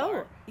so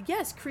far. Oh,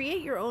 yes,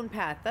 create your own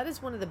path. That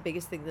is one of the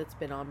biggest things that's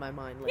been on my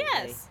mind lately.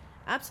 Yes.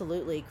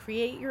 Absolutely.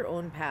 Create your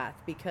own path,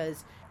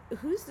 because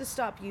who's to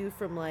stop you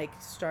from like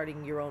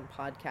starting your own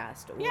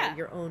podcast or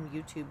your own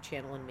YouTube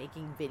channel and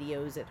making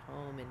videos at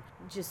home, and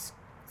just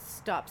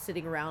stop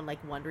sitting around like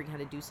wondering how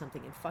to do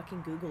something and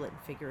fucking Google it and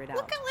figure it out.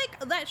 Look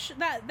at like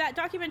that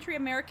documentary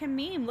American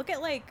Meme. Look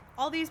at like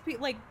all these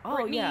people, like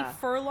Brittany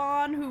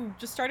Furlan, who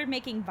just started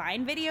making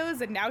Vine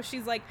videos, and now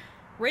she's like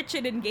rich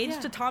and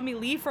engaged to Tommy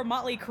Lee from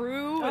Motley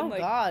Crue. Oh, and, like,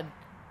 God.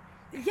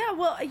 Yeah,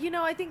 well, you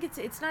know, I think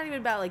it's not even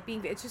about like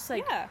being. It's just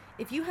like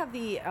if you have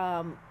the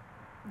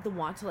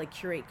want to like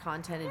curate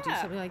content and do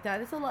something like that,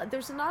 it's a lot.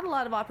 There's not a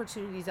lot of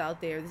opportunities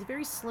out there. There's a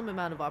very slim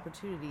amount of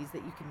opportunities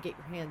that you can get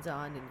your hands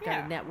on and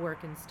kind of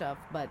network and stuff.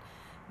 But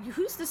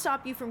who's to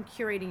stop you from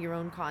curating your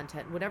own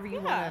content, whatever you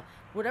want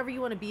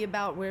to be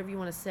about, whatever you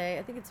want to say?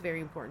 I think it's very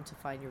important to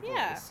find your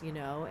voice, you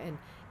know, and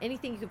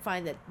anything you can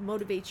find that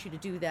motivates you to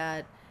do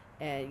that.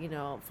 And, you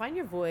know, find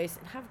your voice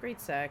and have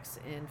great sex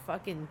and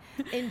fucking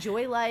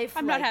enjoy life.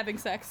 I'm not having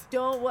sex. You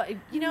know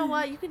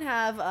what? You can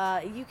have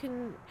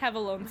have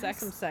alone sex.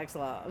 Some sex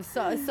love.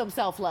 Some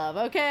self-love,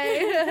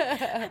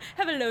 okay?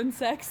 Have alone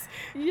sex.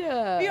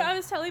 Yeah. You know, I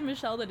was telling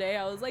Michelle today,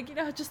 I was like, you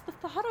know, just the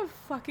thought of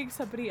fucking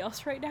somebody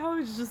else right now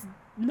is just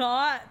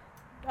not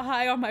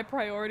high on my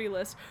priority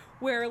list.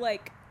 Where,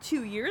 like,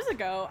 2 years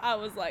ago, I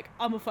was like,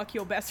 I'm gonna fuck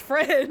your best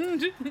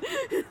friend.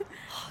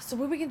 So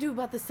what are we gonna do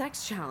about the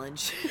sex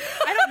challenge?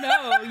 I don't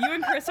know. You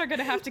and Chris are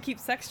gonna have to keep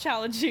sex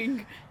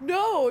challenging.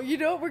 No, you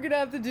know what we're gonna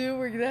have to do?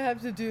 We're gonna have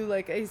to do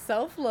like a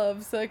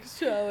self-love sex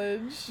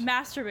challenge.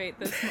 Masturbate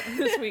this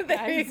week, guys.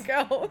 There you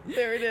go.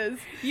 There it is.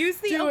 Use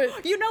the. Do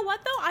it. You know what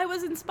though? I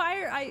was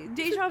inspired.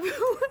 Deja vu.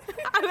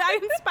 I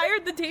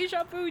inspired the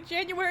Deja Vu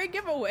January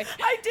giveaway.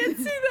 I did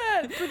see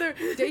that. For their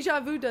Deja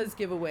Vu does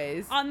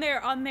giveaways on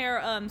their.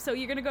 So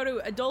you're gonna go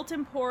to Adult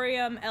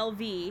Emporium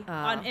LV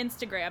on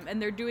Instagram,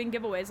 and they're doing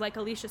giveaways like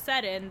Alicia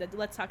said in the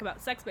Let's Talk About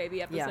Sex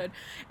Baby episode.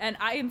 And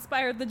I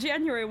inspired the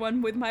January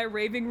one with my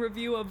raving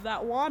review of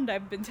that wand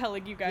I've been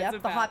telling you guys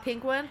about. The hot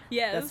pink one.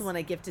 Yes, that's the one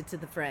I gifted to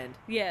the friend.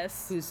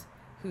 Yes, who's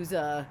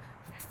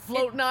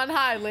floating on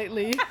high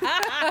lately.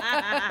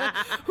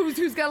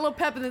 who's got a little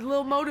pep and is a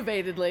little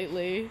motivated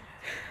lately.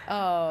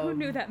 Who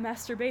knew that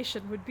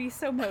masturbation would be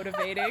so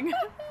motivating?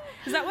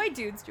 Is that why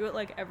dudes do it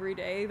like every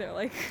day? They're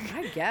like,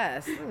 I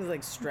guess it's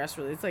like stress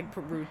relief. It's like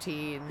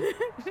routine.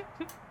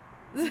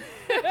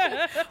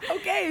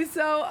 Okay,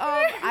 so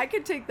I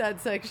could take that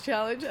sex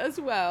challenge as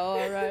well.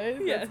 All right.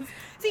 Yes.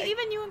 See,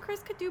 even you and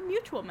Chris could do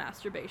mutual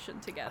masturbation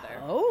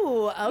together.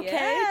 Oh, okay.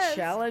 Yes.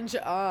 Challenge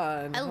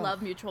on. I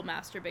love mutual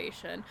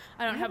masturbation.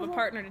 I don't have a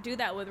partner to do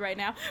that with right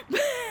now.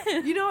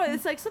 You know,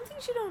 it's like some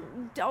things you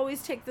don't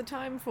always take the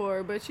time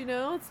for, but you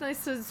know, it's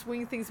nice to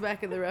swing things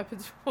back in the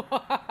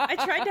repertoire. I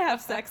tried to have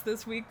sex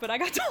this week, but I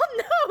got told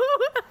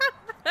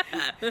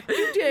no.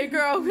 You did,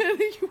 girl.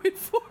 You went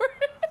for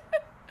it.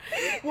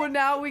 Well,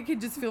 now we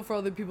can just feel for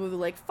other people that are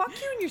like, fuck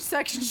you and your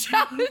sex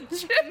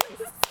challenges.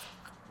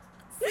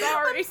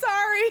 Sorry. I'm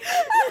sorry.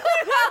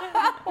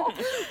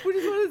 We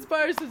just want to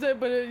inspire something,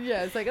 but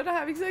it's like, I'm not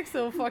having sex,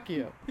 so fuck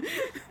you.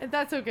 And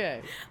that's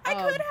okay. I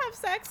could have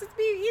sex. It'd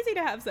be easy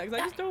to have sex. I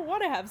just don't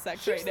want to have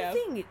sex right now. Here's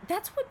the thing.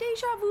 That's what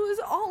Deja Vu is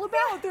all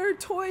about. There are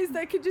toys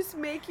that can just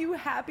make you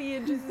happy,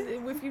 and just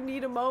if you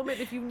need a moment,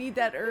 if you need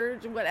that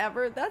urge,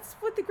 whatever, that's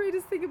what the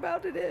greatest thing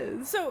about it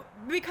is. So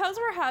because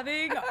we're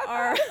having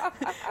our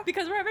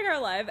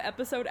live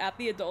episode at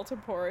the Adult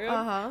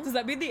Emporium, does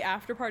that mean the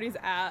after party's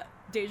at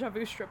Deja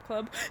Vu Strip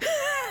Club?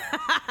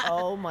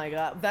 Oh my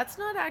god, that's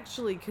not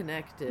actually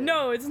connected.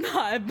 No, it's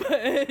not,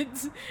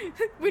 but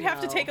we'd have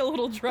to take a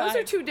little drive.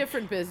 Those are two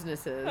different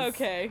businesses.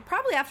 Okay.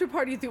 Probably after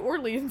party at the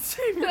Orleans.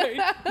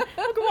 Right.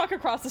 We'll go walk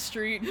across the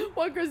street.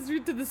 Walk across the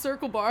street to the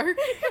Circle Bar. Party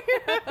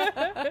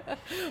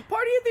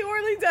at the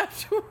Orleans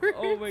afterwards.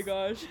 Oh my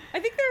gosh. I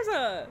think there's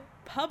a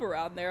pub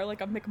around there, like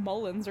a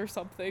McMullen's or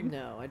something.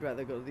 No, I'd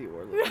rather go to the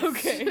Orleans.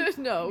 Okay.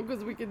 No,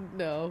 because we can,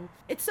 no.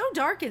 It's so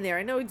dark in there.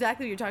 I know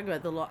exactly what you're talking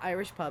about, the little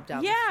Irish pub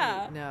down the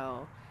street.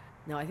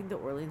 No, I think the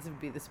Orleans would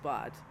be the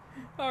spot.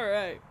 All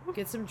right.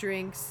 Get some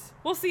drinks.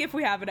 We'll see if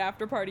we have an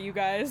after party, you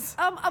guys.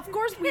 Of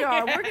course we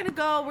are. We're going to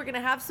go. We're going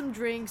to have some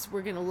drinks.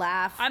 We're going to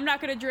laugh. I'm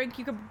not going to drink.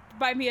 You can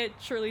buy me at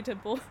Shirley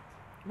Temple.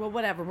 Well,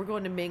 whatever. We're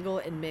going to mingle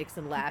and mix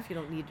and laugh. You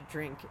don't need to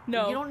drink.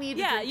 No. You don't need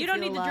to drink. You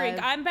don't need to drink.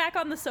 I'm back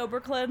on the sober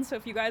cleanse, so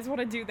if you guys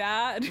want to do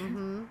that.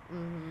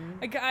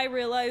 I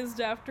realized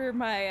after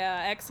my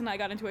ex and I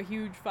got into a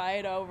huge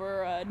fight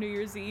over New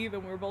Year's Eve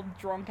and we were both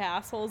drunk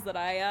assholes that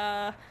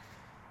I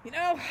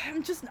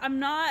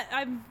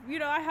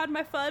had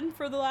my fun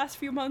for the last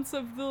few months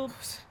of the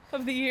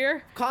of the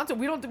year.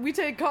 We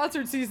take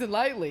concert season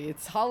lightly.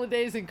 It's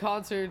holidays and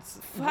concerts.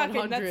 Fucking,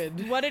 100.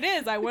 that's what it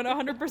is. I went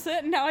 100%,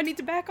 and now I need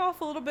to back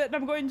off a little bit, and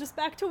I'm going just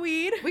back to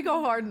weed. We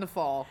go hard in the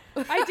fall.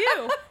 I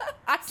do.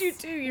 I do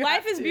too. You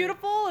Life have is to.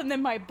 beautiful, and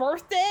then my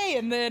birthday,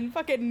 and then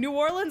fucking New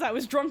Orleans. I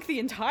was drunk the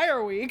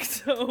entire week,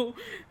 so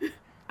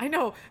I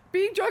know.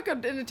 Being drunk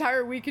an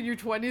entire week in your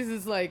 20s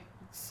is like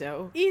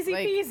so Easy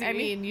like, peasy. I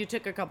mean, you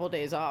took a couple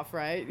days off,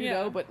 right? You Yeah.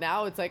 know, but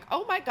now it's like,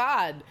 oh my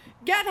God,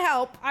 get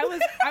help. I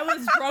was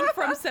drunk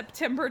from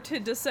September to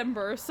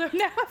December, so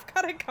now I've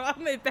got to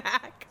calm it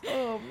back.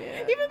 Oh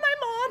man. Even my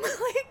mom,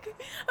 like,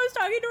 I was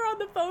talking to her on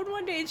the phone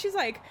one day, and she's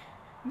like,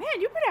 man,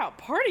 you've been out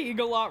partying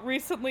a lot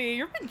recently.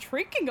 You've been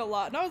drinking a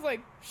lot. And I was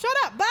like, shut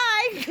up,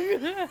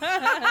 bye.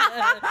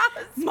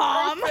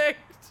 Mom. Perfect.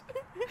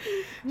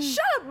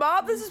 Shut up,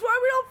 Mom. This is why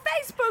we don't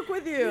Facebook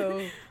with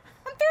you.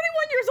 I'm 31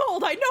 years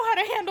old. I know how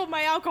to handle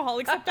my alcohol,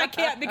 except I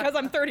can't because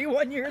I'm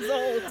 31 years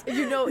old.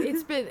 You know,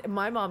 it's been,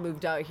 my mom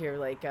moved out here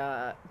like,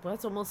 well,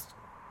 it's almost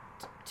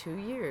 2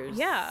 years.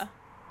 Yeah.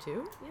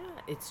 2? Yeah,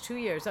 it's 2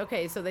 years.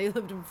 Okay, so they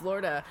lived in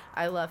Florida.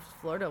 I left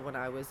Florida when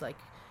I was like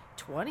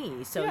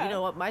 20. So, Yeah. you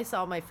know what? I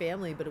saw my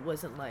family, but it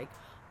wasn't like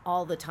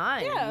all the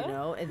time, Yeah. you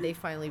know? And they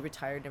finally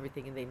retired and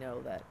everything, and they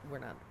know that we're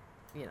not,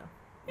 you know,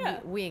 Yeah.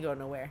 we ain't going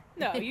nowhere.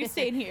 No, you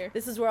stayed here.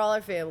 This is where all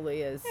our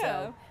family is. Yeah.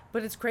 So.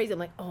 But it's crazy. I'm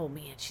like, oh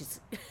man, she's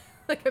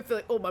like, I feel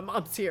like, oh, my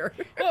mom's here.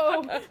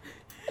 Oh,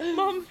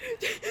 Mom,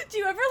 do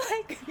you ever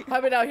like?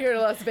 I've been out here in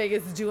Las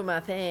Vegas doing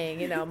my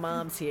thing, you know,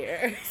 mom's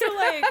here. So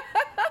like,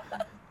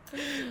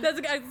 that's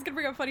gonna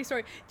bring up a funny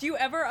story. Do you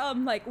ever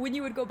like when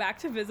you would go back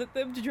to visit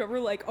them? Did you ever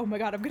like, oh my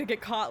God, I'm gonna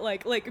get caught?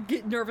 Like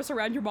get nervous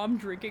around your mom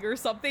drinking or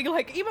something?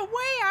 Like even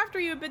way after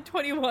you've been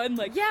 21.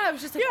 Like Yeah, I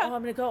was just like, Yeah.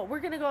 oh, we're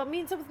gonna go out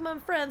meet some with my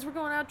friends. We're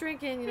going out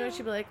drinking. You know,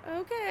 she'd be like,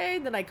 okay.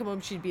 And then I come home,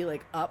 she'd be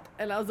like up.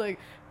 And I was like,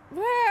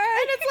 where?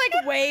 and it's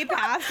like way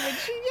past when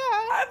she.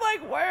 Yeah. I'm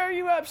like, why are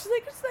you up? She's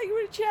like, just like, you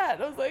want to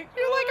chat. I was like,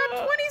 You're like,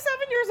 I'm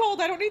 27 years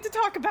old. I don't need to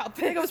talk about I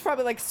think I this. was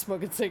probably like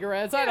smoking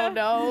cigarettes. I Yeah. don't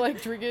know, like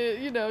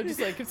drinking, you know, just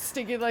like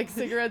stinking like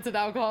cigarettes and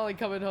alcohol and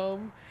coming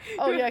home.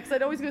 Oh yeah, because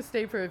I'd always go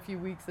stay for a few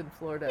weeks in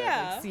Florida and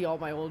Yeah. like, see all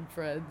my old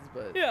friends.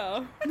 But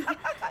Yeah.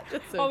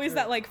 That's so Always true.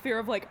 that like fear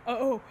of like,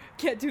 oh,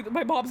 can't do that.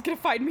 My mom's gonna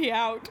find me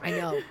out.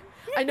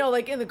 I know,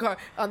 like in the car,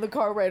 on the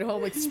car ride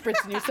home, like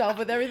spritzing yourself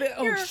with everything.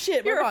 Oh You're-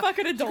 shit, you're my a mom-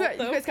 fucking adult, You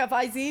though. guys got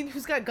Visine?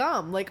 Who's got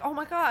gum? Like, oh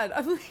my God,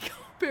 I'm like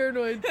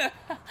paranoid.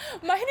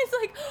 Mine is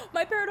like,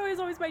 my paranoia is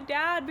always my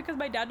dad because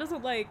my dad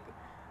doesn't like.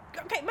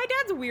 Okay, my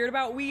dad's weird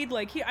about weed.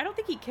 Like, I don't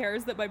think he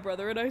cares that my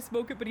brother and I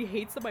smoke it, but he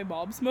hates that my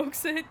mom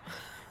smokes it.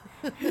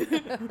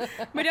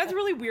 My dad's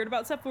really weird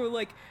about stuff where,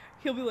 like,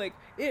 he'll be like,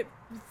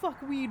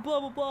 fuck weed, blah,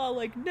 blah, blah,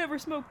 like, never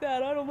smoke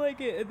that, I don't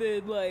like it. And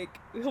then, like,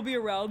 he'll be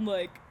around,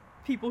 like,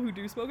 people who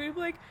do smoke it, he'll be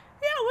like,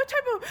 yeah, what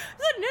type of, is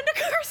that an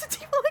indica or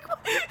sativa? Like, I'm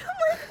like,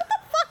 what the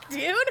fuck,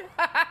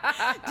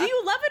 dude? Do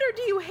you love it or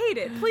do you hate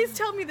it? Please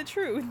tell me the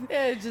truth.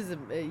 Yeah, it's just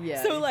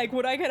yeah. So like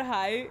when I get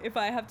high, if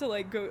I have to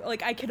like go,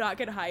 like I cannot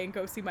get high and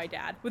go see my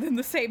dad within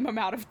the same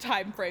amount of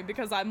time frame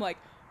because I'm like,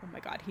 oh my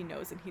God, he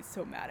knows and he's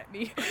so mad at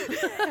me.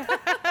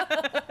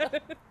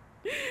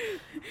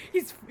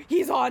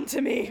 he's on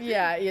to me.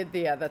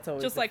 yeah, that's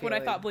always Just the like when I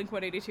feeling. thought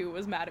Blink-182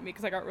 was mad at me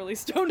because I got really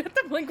stoned at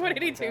the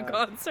Blink-182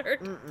 God. concert.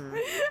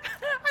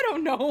 I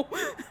don't know.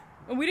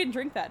 And we didn't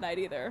drink that night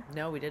either.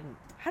 No, we didn't.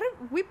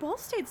 We both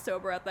stayed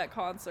sober at that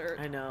concert.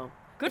 I know.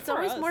 Good it's for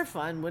always us. more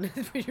fun when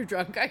you're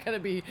drunk. I gotta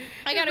be.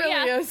 I gotta, it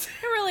really yeah. is.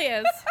 It really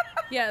is.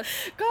 Yes.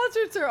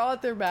 Concerts are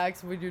at their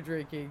max when you're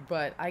drinking,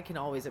 but I can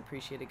always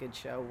appreciate a good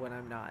show when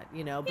I'm not,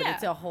 you know. But Yeah.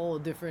 it's a whole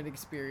different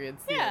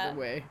experience the Yeah. other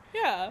way.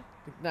 Yeah.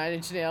 9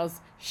 Inch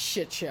Nails,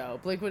 shit show.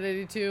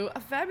 Blink-182, a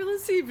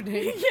fabulous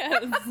evening.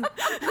 Yes.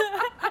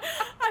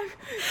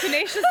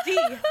 Tenacious D,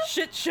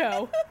 shit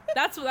show.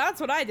 That's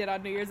what I did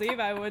on New Year's Eve.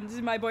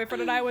 My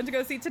boyfriend and I went to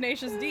go see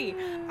Tenacious D.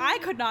 I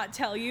could not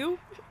tell you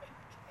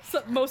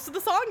most of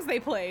the songs they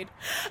played.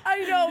 I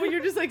know, when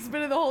you're just like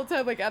spending the whole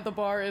time like at the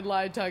bar in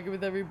line talking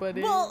with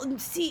everybody. Well,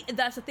 see,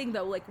 that's the thing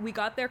though. Like we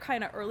got there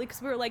kind of early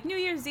because we were like New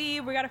Year's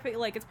Eve. We gotta feel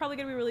like it's probably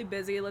gonna be really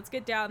busy. Let's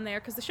get down there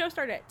because the show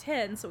started at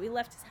 10, so we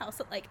left his house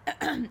at like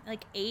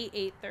like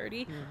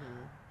 8:30.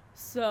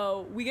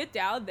 So we get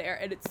down there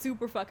and it's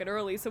super fucking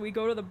early. So we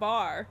go to the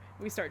bar.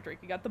 We start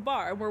drinking at the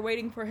bar and we're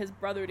waiting for his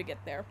brother to get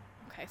there.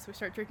 Okay, so we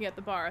start drinking at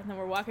the bar and then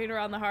we're walking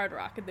around the Hard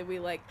Rock and then we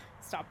like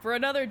stop for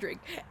another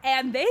drink.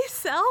 And they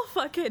sell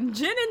fucking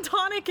gin and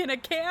tonic in a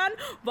can,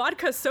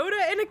 vodka soda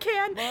in a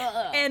can,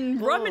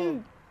 and rum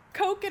and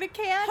Coke in a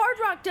can. Hard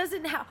Rock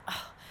doesn't have.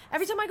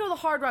 Every time I go to the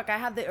Hard Rock, I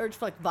have the urge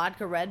for like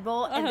vodka Red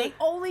Bull, and they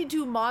only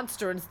do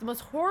Monster, and it's the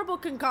most horrible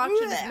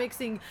concoction of Blech.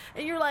 mixing,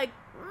 and you're like,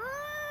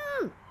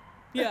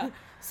 Yeah.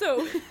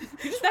 So you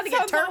just want to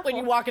get turned when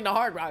you walk into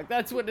Hard Rock.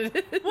 That's what it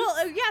is.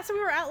 Well, yeah, so we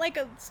were at like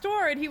a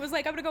store and he was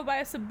like, I'm gonna go buy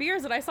us some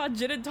beers, and I saw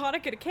gin and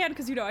tonic in a can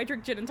because, you know, I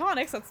drink gin and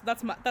tonics.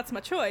 That's my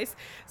choice.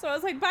 So I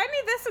was like, buy me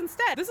this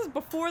instead. This is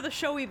before the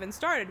show even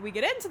started. We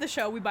get into the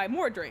show, we buy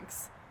more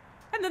drinks.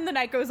 And then the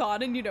night goes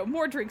on and, you know,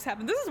 more drinks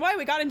happen. This is why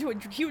we got into a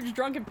huge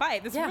drunken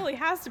fight. This Yeah. really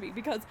has to be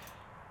because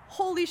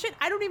holy shit,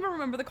 I don't even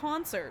remember the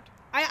concert.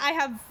 I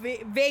have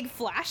vague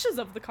flashes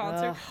of the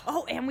concert. Ugh.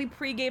 Oh, and we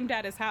pre-gamed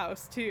at his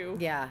house too.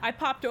 Yeah. I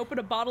popped open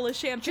a bottle of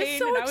champagne Just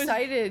so and I was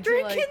excited to,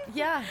 drinking like,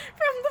 yeah.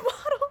 from the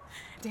bottle.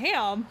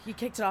 Damn. You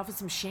kicked it off with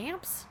some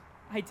champs?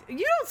 You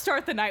don't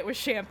start the night with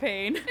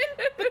champagne,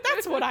 but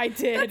that's what I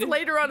did. That's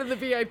later on in the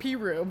VIP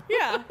room.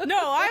 Yeah, no,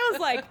 I was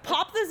like,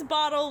 pop this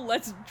bottle,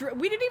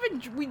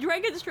 we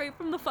drank it straight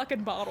from the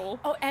fucking bottle.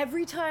 Oh,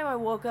 every time I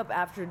woke up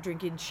after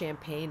drinking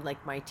champagne,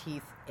 like my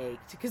teeth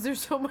ached because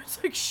there's so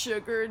much like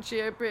sugar in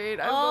champagne.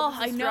 I don't know if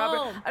I it's strawberry.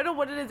 know. I don't know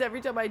what it is.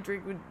 Every time I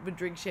would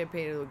drink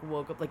champagne, I like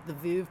woke up like the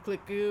Veuve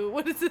Clicquot.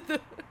 What is it?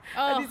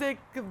 How do you say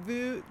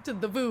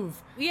the Veuve?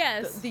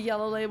 Yes. The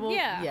yellow label.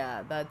 Yeah.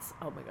 Yeah. That's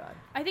oh my god.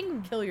 I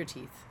think Kill your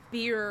teeth.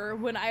 beer,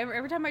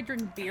 every time I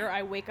drink beer,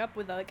 I wake up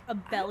with like a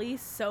belly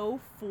so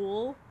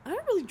full. I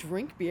don't really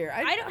drink beer.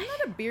 I don't- I'm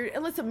not a beer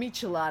unless a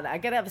michelada. I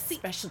gotta have a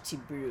specialty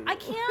brew. I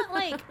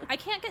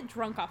can't get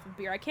drunk off of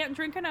beer. I can't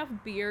drink enough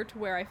beer to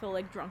where I feel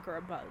like drunk or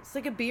a buzz. It's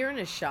like a beer and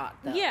a shot,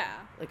 though. Yeah,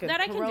 Like a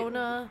that I can do.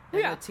 Corona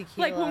and Yeah, a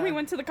tequila. like when we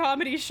went to the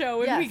comedy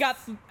show and we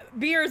Yes. got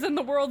beers and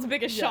the world's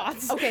biggest Yeah.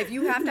 shots. Okay, if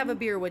you have to have a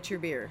beer, what's your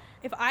beer?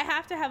 If I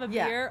have to have a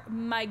Yeah. beer,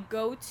 my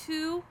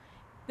go-to,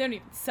 they don't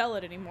even sell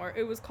it anymore.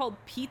 It was called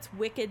Pete's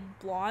Wicked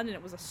Blonde, and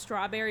it was a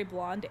strawberry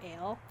blonde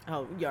ale.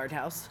 Oh, Yard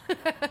House.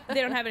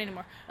 They don't have it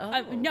anymore.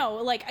 Oh. No,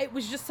 like it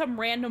was just some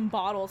random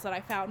bottles that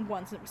I found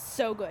once, and it was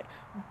so good.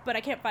 But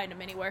I can't find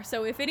them anywhere.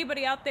 So if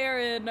anybody out there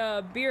in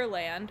beer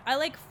land, I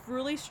like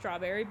Fruity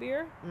strawberry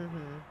beer.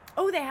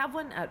 Oh, they have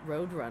one at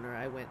Roadrunner.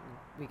 I went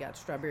and we got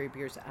strawberry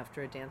beers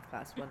after a dance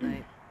class one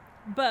night.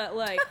 But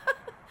like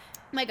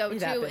my It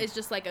go-to happened. is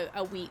just like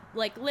a wheat,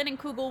 like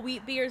Leinenkugel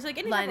wheat beers, like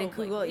any type of,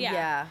 Leinenkugel, like,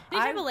 yeah. Any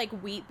type I'm- of like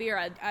wheat beer,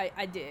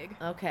 I dig.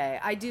 Okay,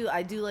 I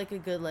do like a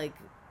good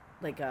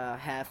like a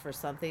hef or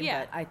something.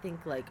 Yeah. But I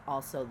think like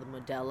also the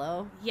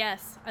Modelo.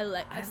 Yes, I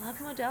love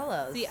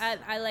Modelos. See,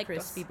 I like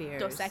Crispy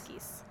beers. Dos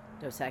Equis.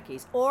 Dos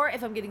Equis. Or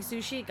if I'm getting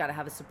sushi, gotta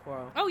have a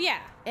Sapporo. Oh yeah,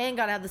 And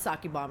gotta have the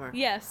sake bomber.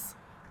 yes.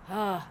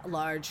 Ah,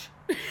 large.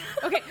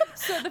 Okay,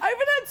 so the I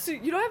haven't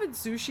had you know I haven't had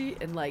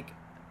sushi in like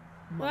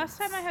months.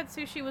 last time I had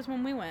sushi was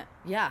when we went.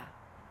 Yeah.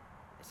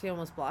 She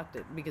almost blocked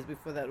it because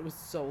before that it was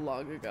so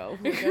long ago.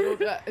 Like, I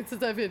don't,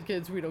 since I've had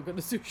kids, we don't go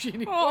to sushi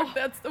anymore. Oh,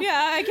 That's the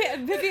yeah, I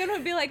can't. Vivian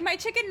would be like, "My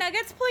chicken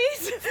nuggets,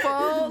 please."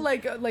 pho.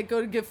 Like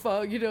go to get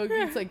pho. You know,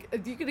 it's like, are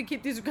you gonna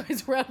keep these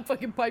guys around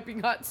fucking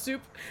piping hot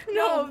soup?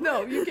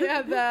 No, you can't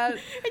have that.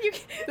 And you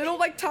can't. They don't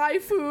like Thai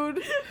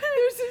food.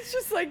 It's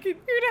just like You're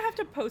gonna have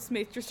to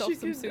Postmate yourself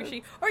some Chicken sushi.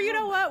 nuggets. Or you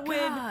know what?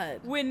 God.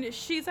 When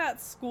she's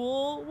at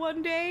school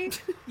one day,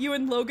 you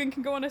and Logan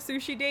can go on a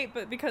sushi date,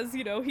 but because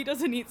he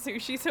doesn't eat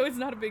sushi, so it's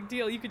not a big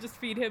deal. You could just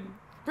feed him.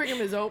 bring him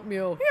his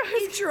oatmeal.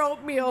 Eat your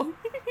oatmeal.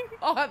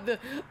 I'll have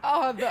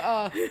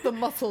the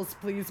mussels,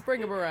 please. Bring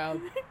him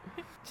around.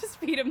 Just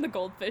feed him the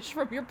goldfish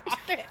from your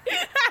pocket.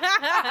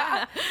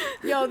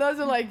 Yo, those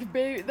are like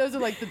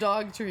the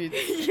dog treats.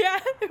 Yeah,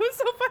 it was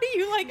so funny.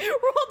 You like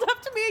rolled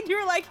up to me and you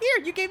were like,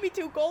 "Here, you gave me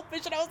 2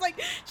 goldfish," and I was like,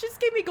 "She just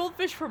gave me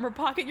goldfish from her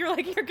pocket." You're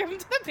like, "Here, give them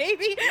to the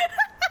baby."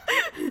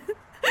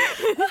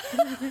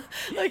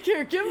 Like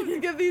here,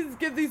 give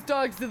these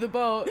dogs to the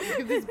bone.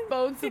 Give these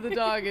bones to the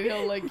dog, and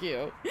he'll like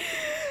you.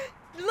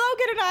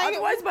 Logan and I.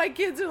 Otherwise, my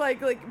kids are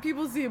like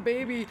people see a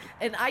baby,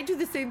 and I do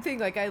the same thing.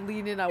 Like I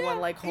lean in, I want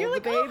to like hold you're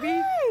the like,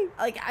 baby. "Oh, hey."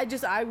 Like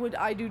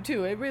I do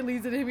too. Everybody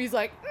leans in him. He's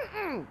like,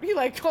 mm-mm. He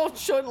like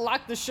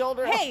lock the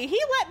shoulder. Hey, he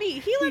let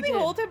me did.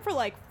 hold him for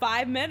like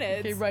 5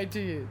 minutes. Came right to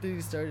you. Then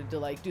he started to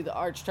like do the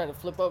arch, trying to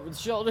flip over his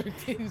shoulder.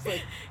 He's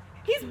like,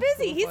 He's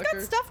busy. He's got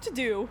Motherfucker. stuff to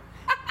do.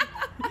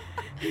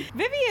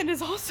 Vivian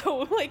is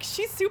also like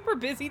she's super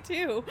busy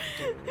too.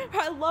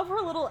 I love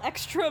her little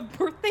extra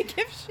birthday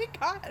gift she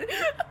got.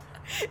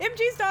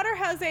 MG's daughter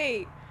has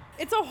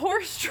it's a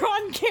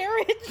horse-drawn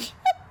carriage.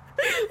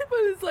 but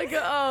it's like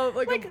a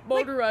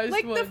motorized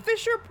like one. the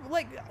Fisher,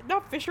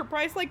 not Fisher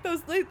Price, like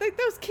those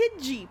kid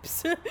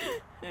Jeeps.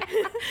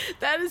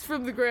 That is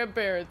from the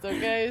grandparents,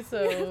 okay? So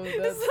This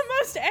that's, is the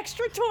most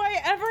extra toy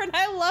ever, and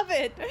I love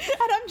it. And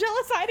I'm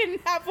jealous I didn't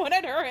have one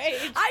at her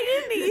age.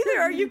 I didn't either.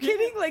 Are you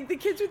kidding? Like the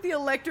kids with the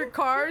electric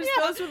cars,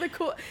 Yeah. those were the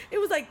cool. It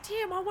was like,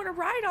 damn, I want to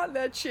ride on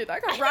that shit. I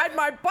got to ride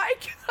my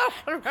bike. I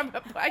want to ride my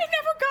bike. I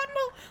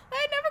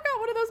never got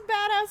one of those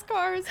badass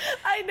cars.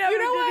 I never You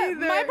know did what?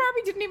 either. My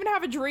Barbie didn't even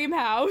have a dream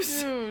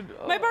house. Dude,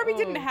 My Barbie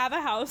didn't oh. have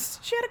a house.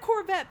 She had a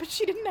Corvette, but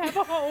she didn't have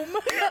a home.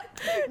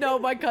 No,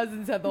 my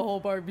cousins had the whole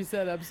Barbie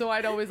setup, so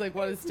I'd always like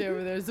want to stay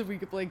over there so we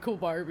could play cool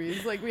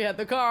Barbies. Like we had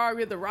the car,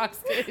 we had the rock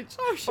stage,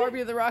 Oh, shit.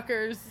 Barbie and the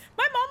Rockers.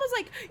 My mom was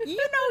like, you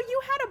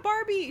had a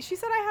Barbie. She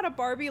said I had a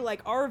Barbie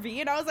like RV,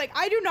 and I was like,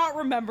 I do not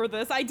remember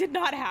this. I did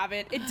not have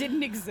it. It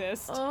didn't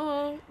exist.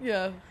 Oh,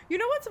 yeah. You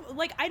know what's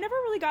like? I never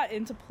really got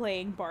into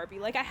playing Barbie.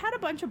 Like I had a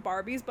bunch of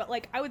Barbies, but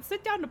like I would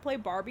sit down to play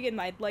Barbie, and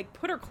I'd like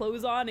put her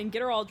clothes on and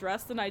get her all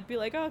dressed, and I'd be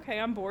like, oh, okay,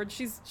 I'm bored.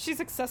 She's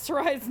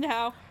accessorized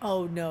now.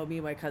 Oh no, me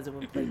and my cousin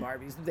would play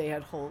Barbies. They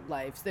had whole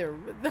lives. They were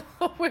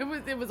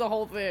it was a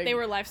whole thing. They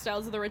were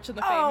lifestyles of the rich and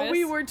the Oh, famous.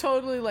 we were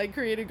totally like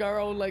creating our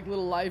own like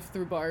little life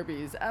through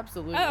Barbies.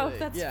 Absolutely. Oh,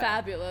 that's yeah.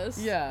 fabulous.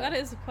 Yeah. That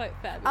is quite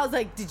fabulous. I was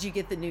like, did you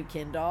get the new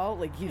Ken doll?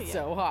 Like, he's Yeah.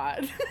 so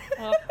hot.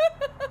 Oh.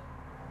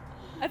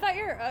 I thought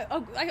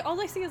all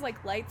I see is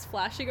like lights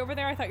flashing over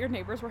there. I thought your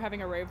neighbors were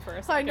having a rave for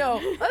a second. I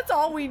know. That's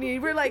all we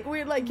need. We're like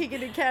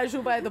kicking it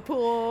casual by the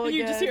pool. And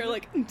you just again. hear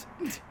like,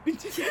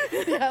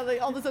 yeah,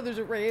 like all of a sudden there's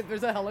a rave.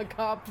 There's a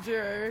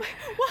helicopter.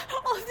 what?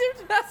 Oh,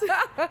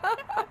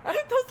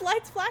 those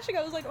lights flashing.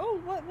 I was like, oh,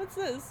 what's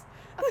this?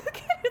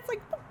 It's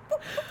like,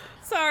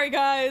 sorry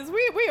guys,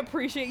 we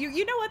appreciate you.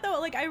 You know what though?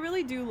 Like I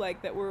really do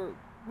like that we're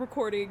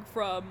recording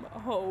from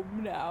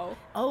home now.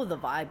 Oh, the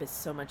vibe is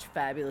so much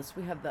fabulous.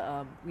 We have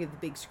the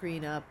big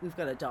screen up. We've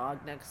got a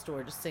dog next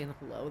door just saying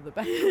hello in the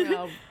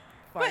background.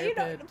 But you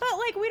know, Fire pit. but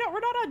like we're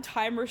not on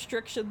time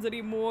restrictions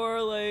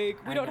anymore.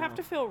 Like we I don't have know.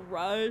 to feel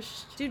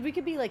rushed. Dude, we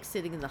could be like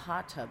sitting in the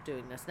hot tub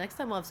doing this. Next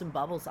time we'll have some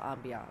bubbles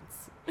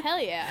ambiance.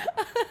 Hell yeah.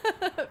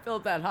 Fill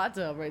up that hot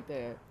tub right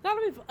there.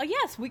 That'll be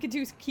yes, we could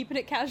do keeping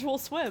it casual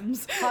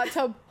swims. Hot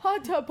tub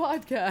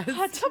podcast.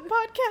 Hot tub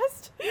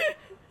podcast.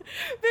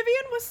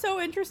 Vivian was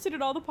so interested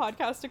in all the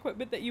podcast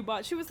equipment that you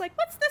bought. She was like,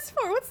 "What's this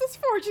for? What's this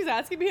for?" She's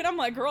asking me, and I'm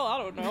like, "Girl, I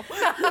don't know."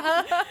 I'm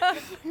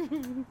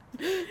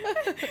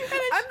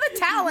the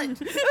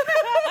talent. I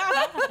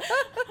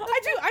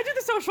do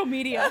the social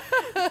media.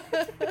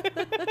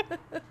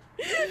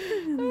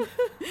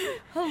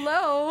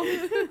 Hello.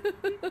 And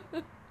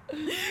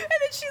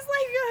then she's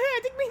like,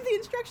 handing me the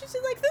instructions.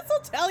 She's like, "This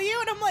will tell you,"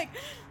 and I'm like,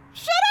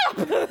 "Shut up!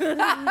 I'm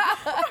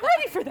not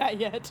ready for that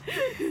yet."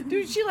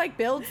 Dude, she like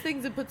builds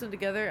things and puts them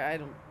together. I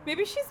don't.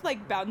 Maybe she's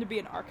like bound to be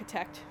an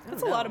architect. I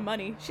That's a don't lot know. of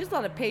money. She has a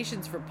lot of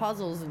patience for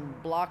puzzles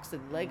and blocks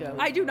and Legos.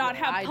 I do not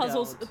have I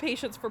puzzles, don't.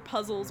 patience for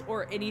puzzles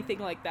or anything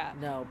like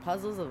that. No,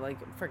 puzzles are like,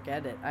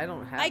 forget it. I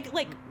don't have.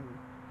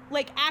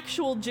 Like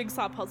actual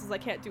jigsaw puzzles I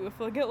can't do. If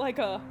I get like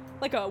a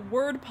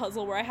word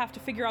puzzle where I have to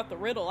figure out the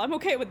riddle, I'm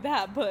okay with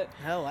that, but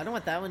No, I don't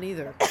want that one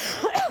either.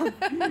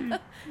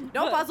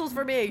 No puzzles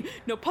for me.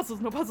 no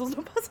puzzles, no puzzles,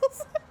 no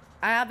puzzles.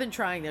 I have been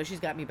trying though. She's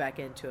got me back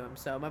into them,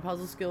 so my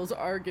puzzle skills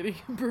are getting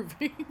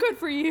improving. Good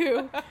for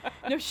you.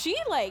 No, she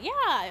like, yeah,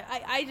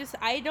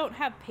 I don't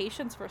have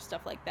patience for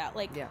stuff like that.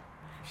 Like, Yeah.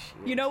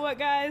 you know what,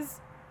 guys?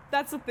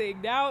 That's the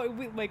thing. Now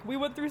we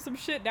went through some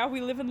shit. Now we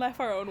live and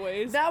laugh our own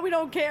ways. Now we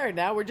don't care.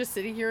 Now we're just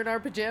sitting here in our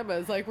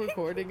pajamas, like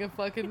recording a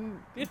fucking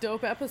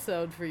dope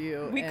episode for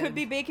you. We could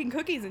be baking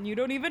cookies and you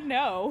don't even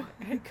know.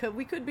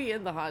 We could be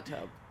in the hot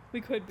tub.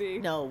 We could be.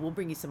 No, we'll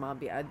bring you some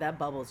ambiance. That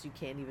bubbles, you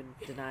can't even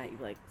deny.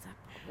 You're like, is that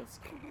bubbles?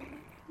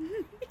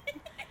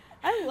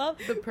 I love.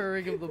 The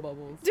purring of the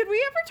bubbles. Did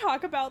we ever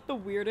talk about the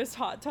weirdest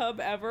hot tub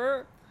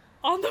ever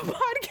on the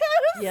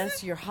podcast?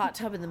 Yes, your hot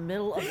tub in the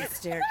middle of the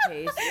staircase.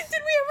 Did we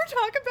ever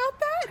talk about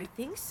that? I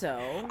think so.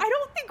 I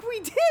don't think we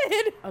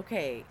did.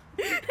 Okay.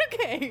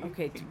 Okay.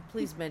 Okay,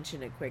 please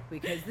mention it quick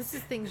because this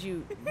is things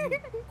you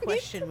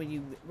question when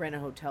you rent a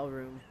hotel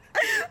room.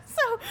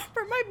 So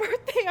for my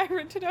birthday, I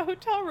rented a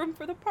hotel room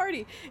for the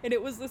party, and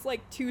it was this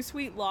like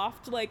 2-suite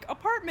loft like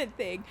apartment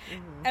thing,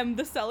 and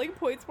the selling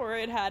points were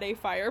it had a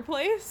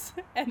fireplace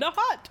and a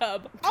hot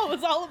tub. I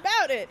was all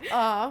about it.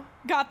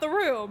 Got the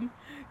room.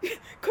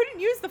 Couldn't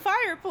use the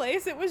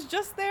fireplace. It was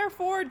just there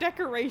for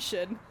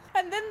decoration.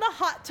 And then the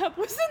hot tub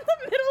was in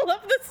the middle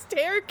of the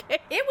staircase.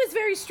 It was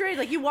very strange.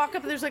 Like you walk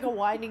up and there's like a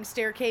winding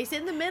staircase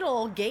in the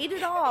middle,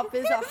 gated off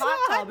is a It's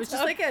hot a hot tub. It's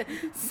just tub. like a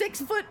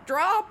 6-foot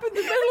drop in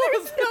the middle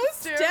There's of no the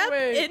step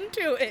stairway.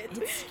 into it.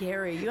 It's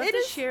scary. You have It to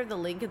is- share the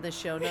link in the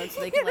show notes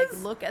so they can like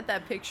Yes. look at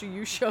that picture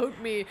you showed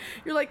me.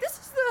 You're like, this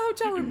is the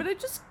hotel room, but I'm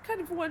just kind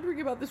of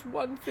wondering about this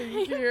one thing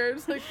here.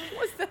 It's like,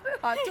 was that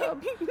a hot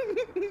tub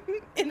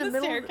in the,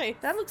 middle? staircase.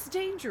 That looks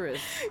dangerous.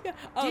 Yeah.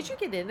 Did you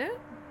get in it?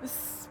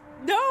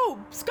 No,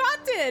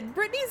 Scott did.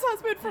 Brittany's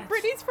husband from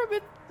Brittany's from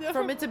it.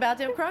 From It's About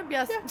Damn Crumb?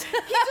 Yes. He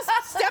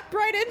just stepped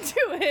right into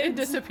It it.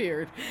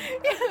 disappeared.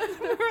 Yeah,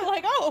 we were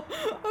like, oh,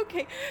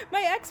 okay.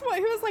 My ex,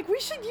 he was like,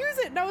 we should use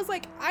it, and I was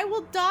like, I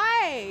will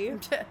die.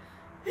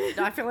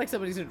 I feel like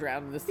somebody's gonna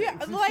drown in this thing. Yeah,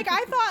 like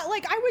I thought,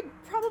 like I would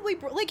probably,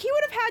 like he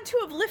would have had to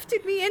have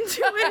lifted me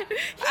into it.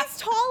 He's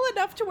tall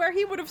enough to where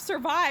he would have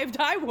survived.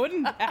 I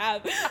wouldn't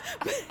have.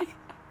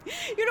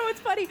 You know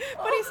what's funny?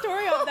 Funny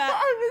story on that.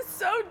 It was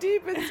so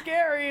deep and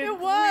scary. It and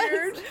was.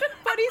 weird.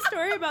 Funny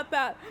story about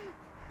that.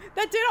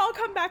 That did all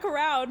come back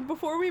around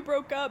before we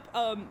broke up.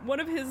 One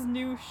of his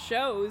new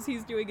shows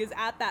he's doing is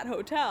at that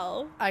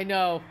hotel. I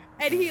know.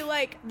 And he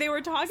they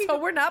were talking. So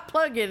we're not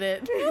plugging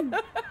it.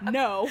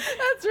 No.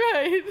 That's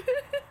right.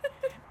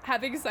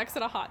 Having sex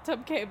in a hot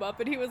tub came up,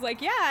 and he was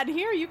like, yeah, and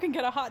here you can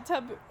get a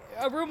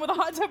room with a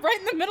hot tub right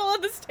in the middle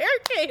of the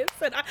staircase.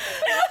 And I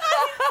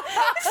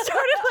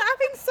started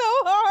laughing so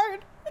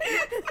hard.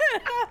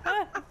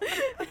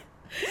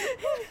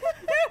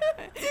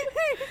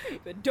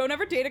 Don't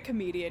ever date a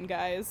comedian,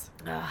 guys.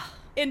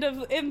 End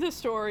of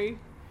story.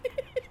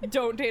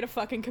 Don't date a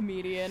fucking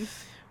comedian.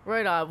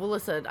 Right on. Well,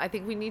 listen, I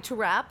think we need to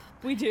wrap.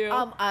 We do.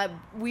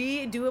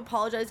 We do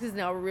apologize because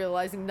now we're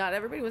realizing not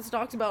everybody wants to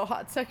talk about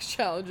hot sex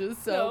challenges.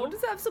 So No. we'll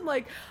just have some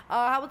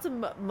how about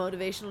some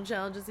motivational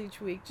challenges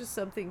each week? Just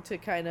something to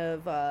kind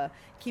of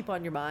keep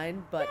on your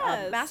mind. But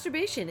Yes.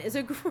 masturbation is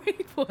a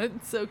great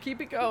one, so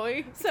keep it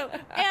going. So,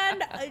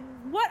 and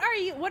what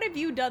have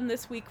you done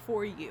this week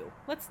for you?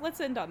 Let's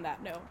end on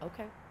that note.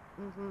 Okay.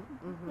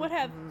 What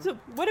have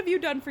you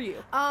done for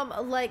you?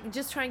 Like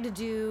just trying to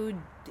do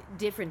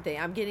different things.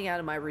 I'm getting out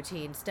of my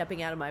routine,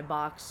 stepping out of my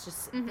box,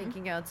 just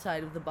thinking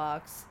outside of the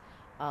box.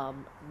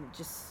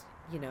 Just,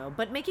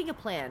 but making a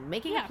plan,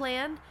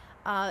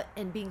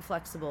 and being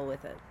flexible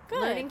with it.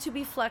 Good. Learning to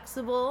be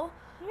flexible.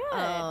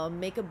 Good.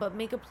 Make a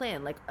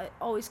plan. Like I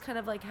always kind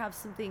of like have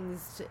some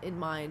things in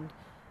mind,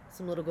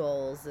 some little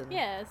goals, and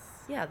Yes.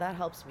 yeah, that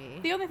helps me.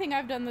 The only thing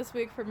I've done this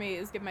week for me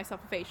is give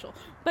myself a facial.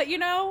 But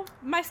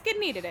my skin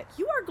needed it.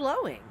 You are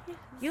glowing.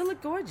 You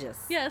look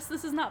gorgeous. Yes,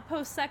 this is not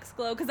post-sex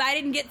glow because I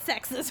didn't get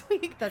sex this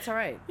week. That's all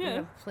right. We Yeah.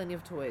 have plenty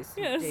of toys.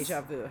 Yes.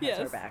 Deja vu has Yes.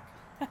 our back.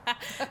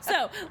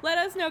 So let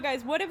us know,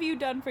 guys. What have you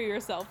done for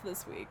yourself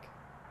this week?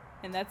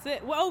 And that's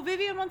it. Well,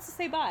 Vivian wants to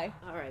say bye.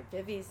 All right,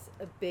 Vivi's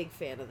a big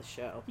fan of the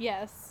show.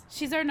 Yes,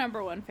 she's our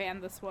 #1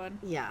 fan. This one.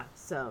 Yeah,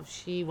 so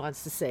she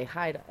wants to say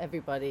hi to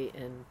everybody,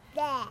 and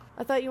Dad.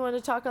 I thought you wanted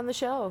to talk on the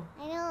show.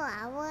 I know,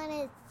 I want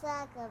to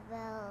talk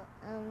about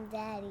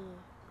Daddy.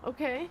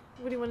 Okay,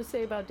 what do you want to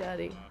say about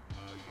Daddy?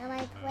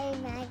 I play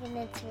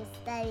magnets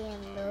with Daddy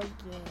and Logan.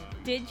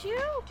 Did you?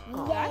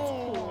 Oh, That's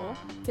cool.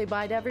 Say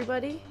bye to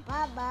everybody.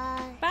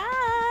 Bye-bye.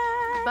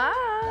 Bye.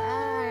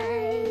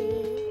 Bye.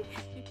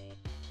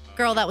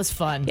 Girl, that was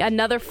fun.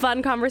 Another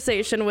fun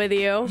conversation with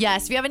you.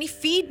 Yes, if you have any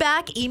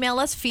feedback, email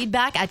us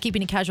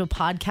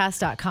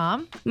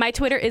feedback@keepingitcasualpodcast.com. My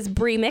Twitter is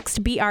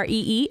Breemixed,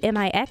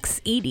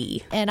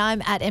 BREEMIXED. And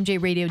I'm at MJ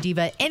Radio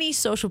Diva, any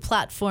social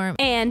platform.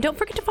 And don't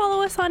forget to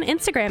follow us on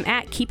Instagram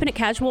at Keeping It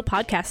Casual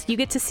Podcast. You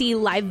get to see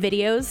live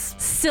videos,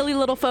 silly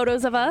little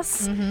photos of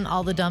us.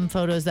 All the dumb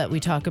photos that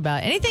we talk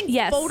about. Anything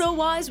Yes.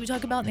 photo-wise we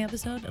talk about in the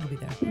episode, it'll be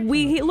there.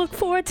 We look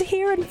forward to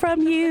hearing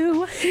from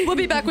you. We'll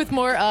be back with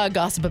more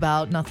gossip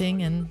about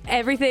nothing and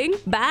Everything.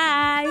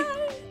 Bye.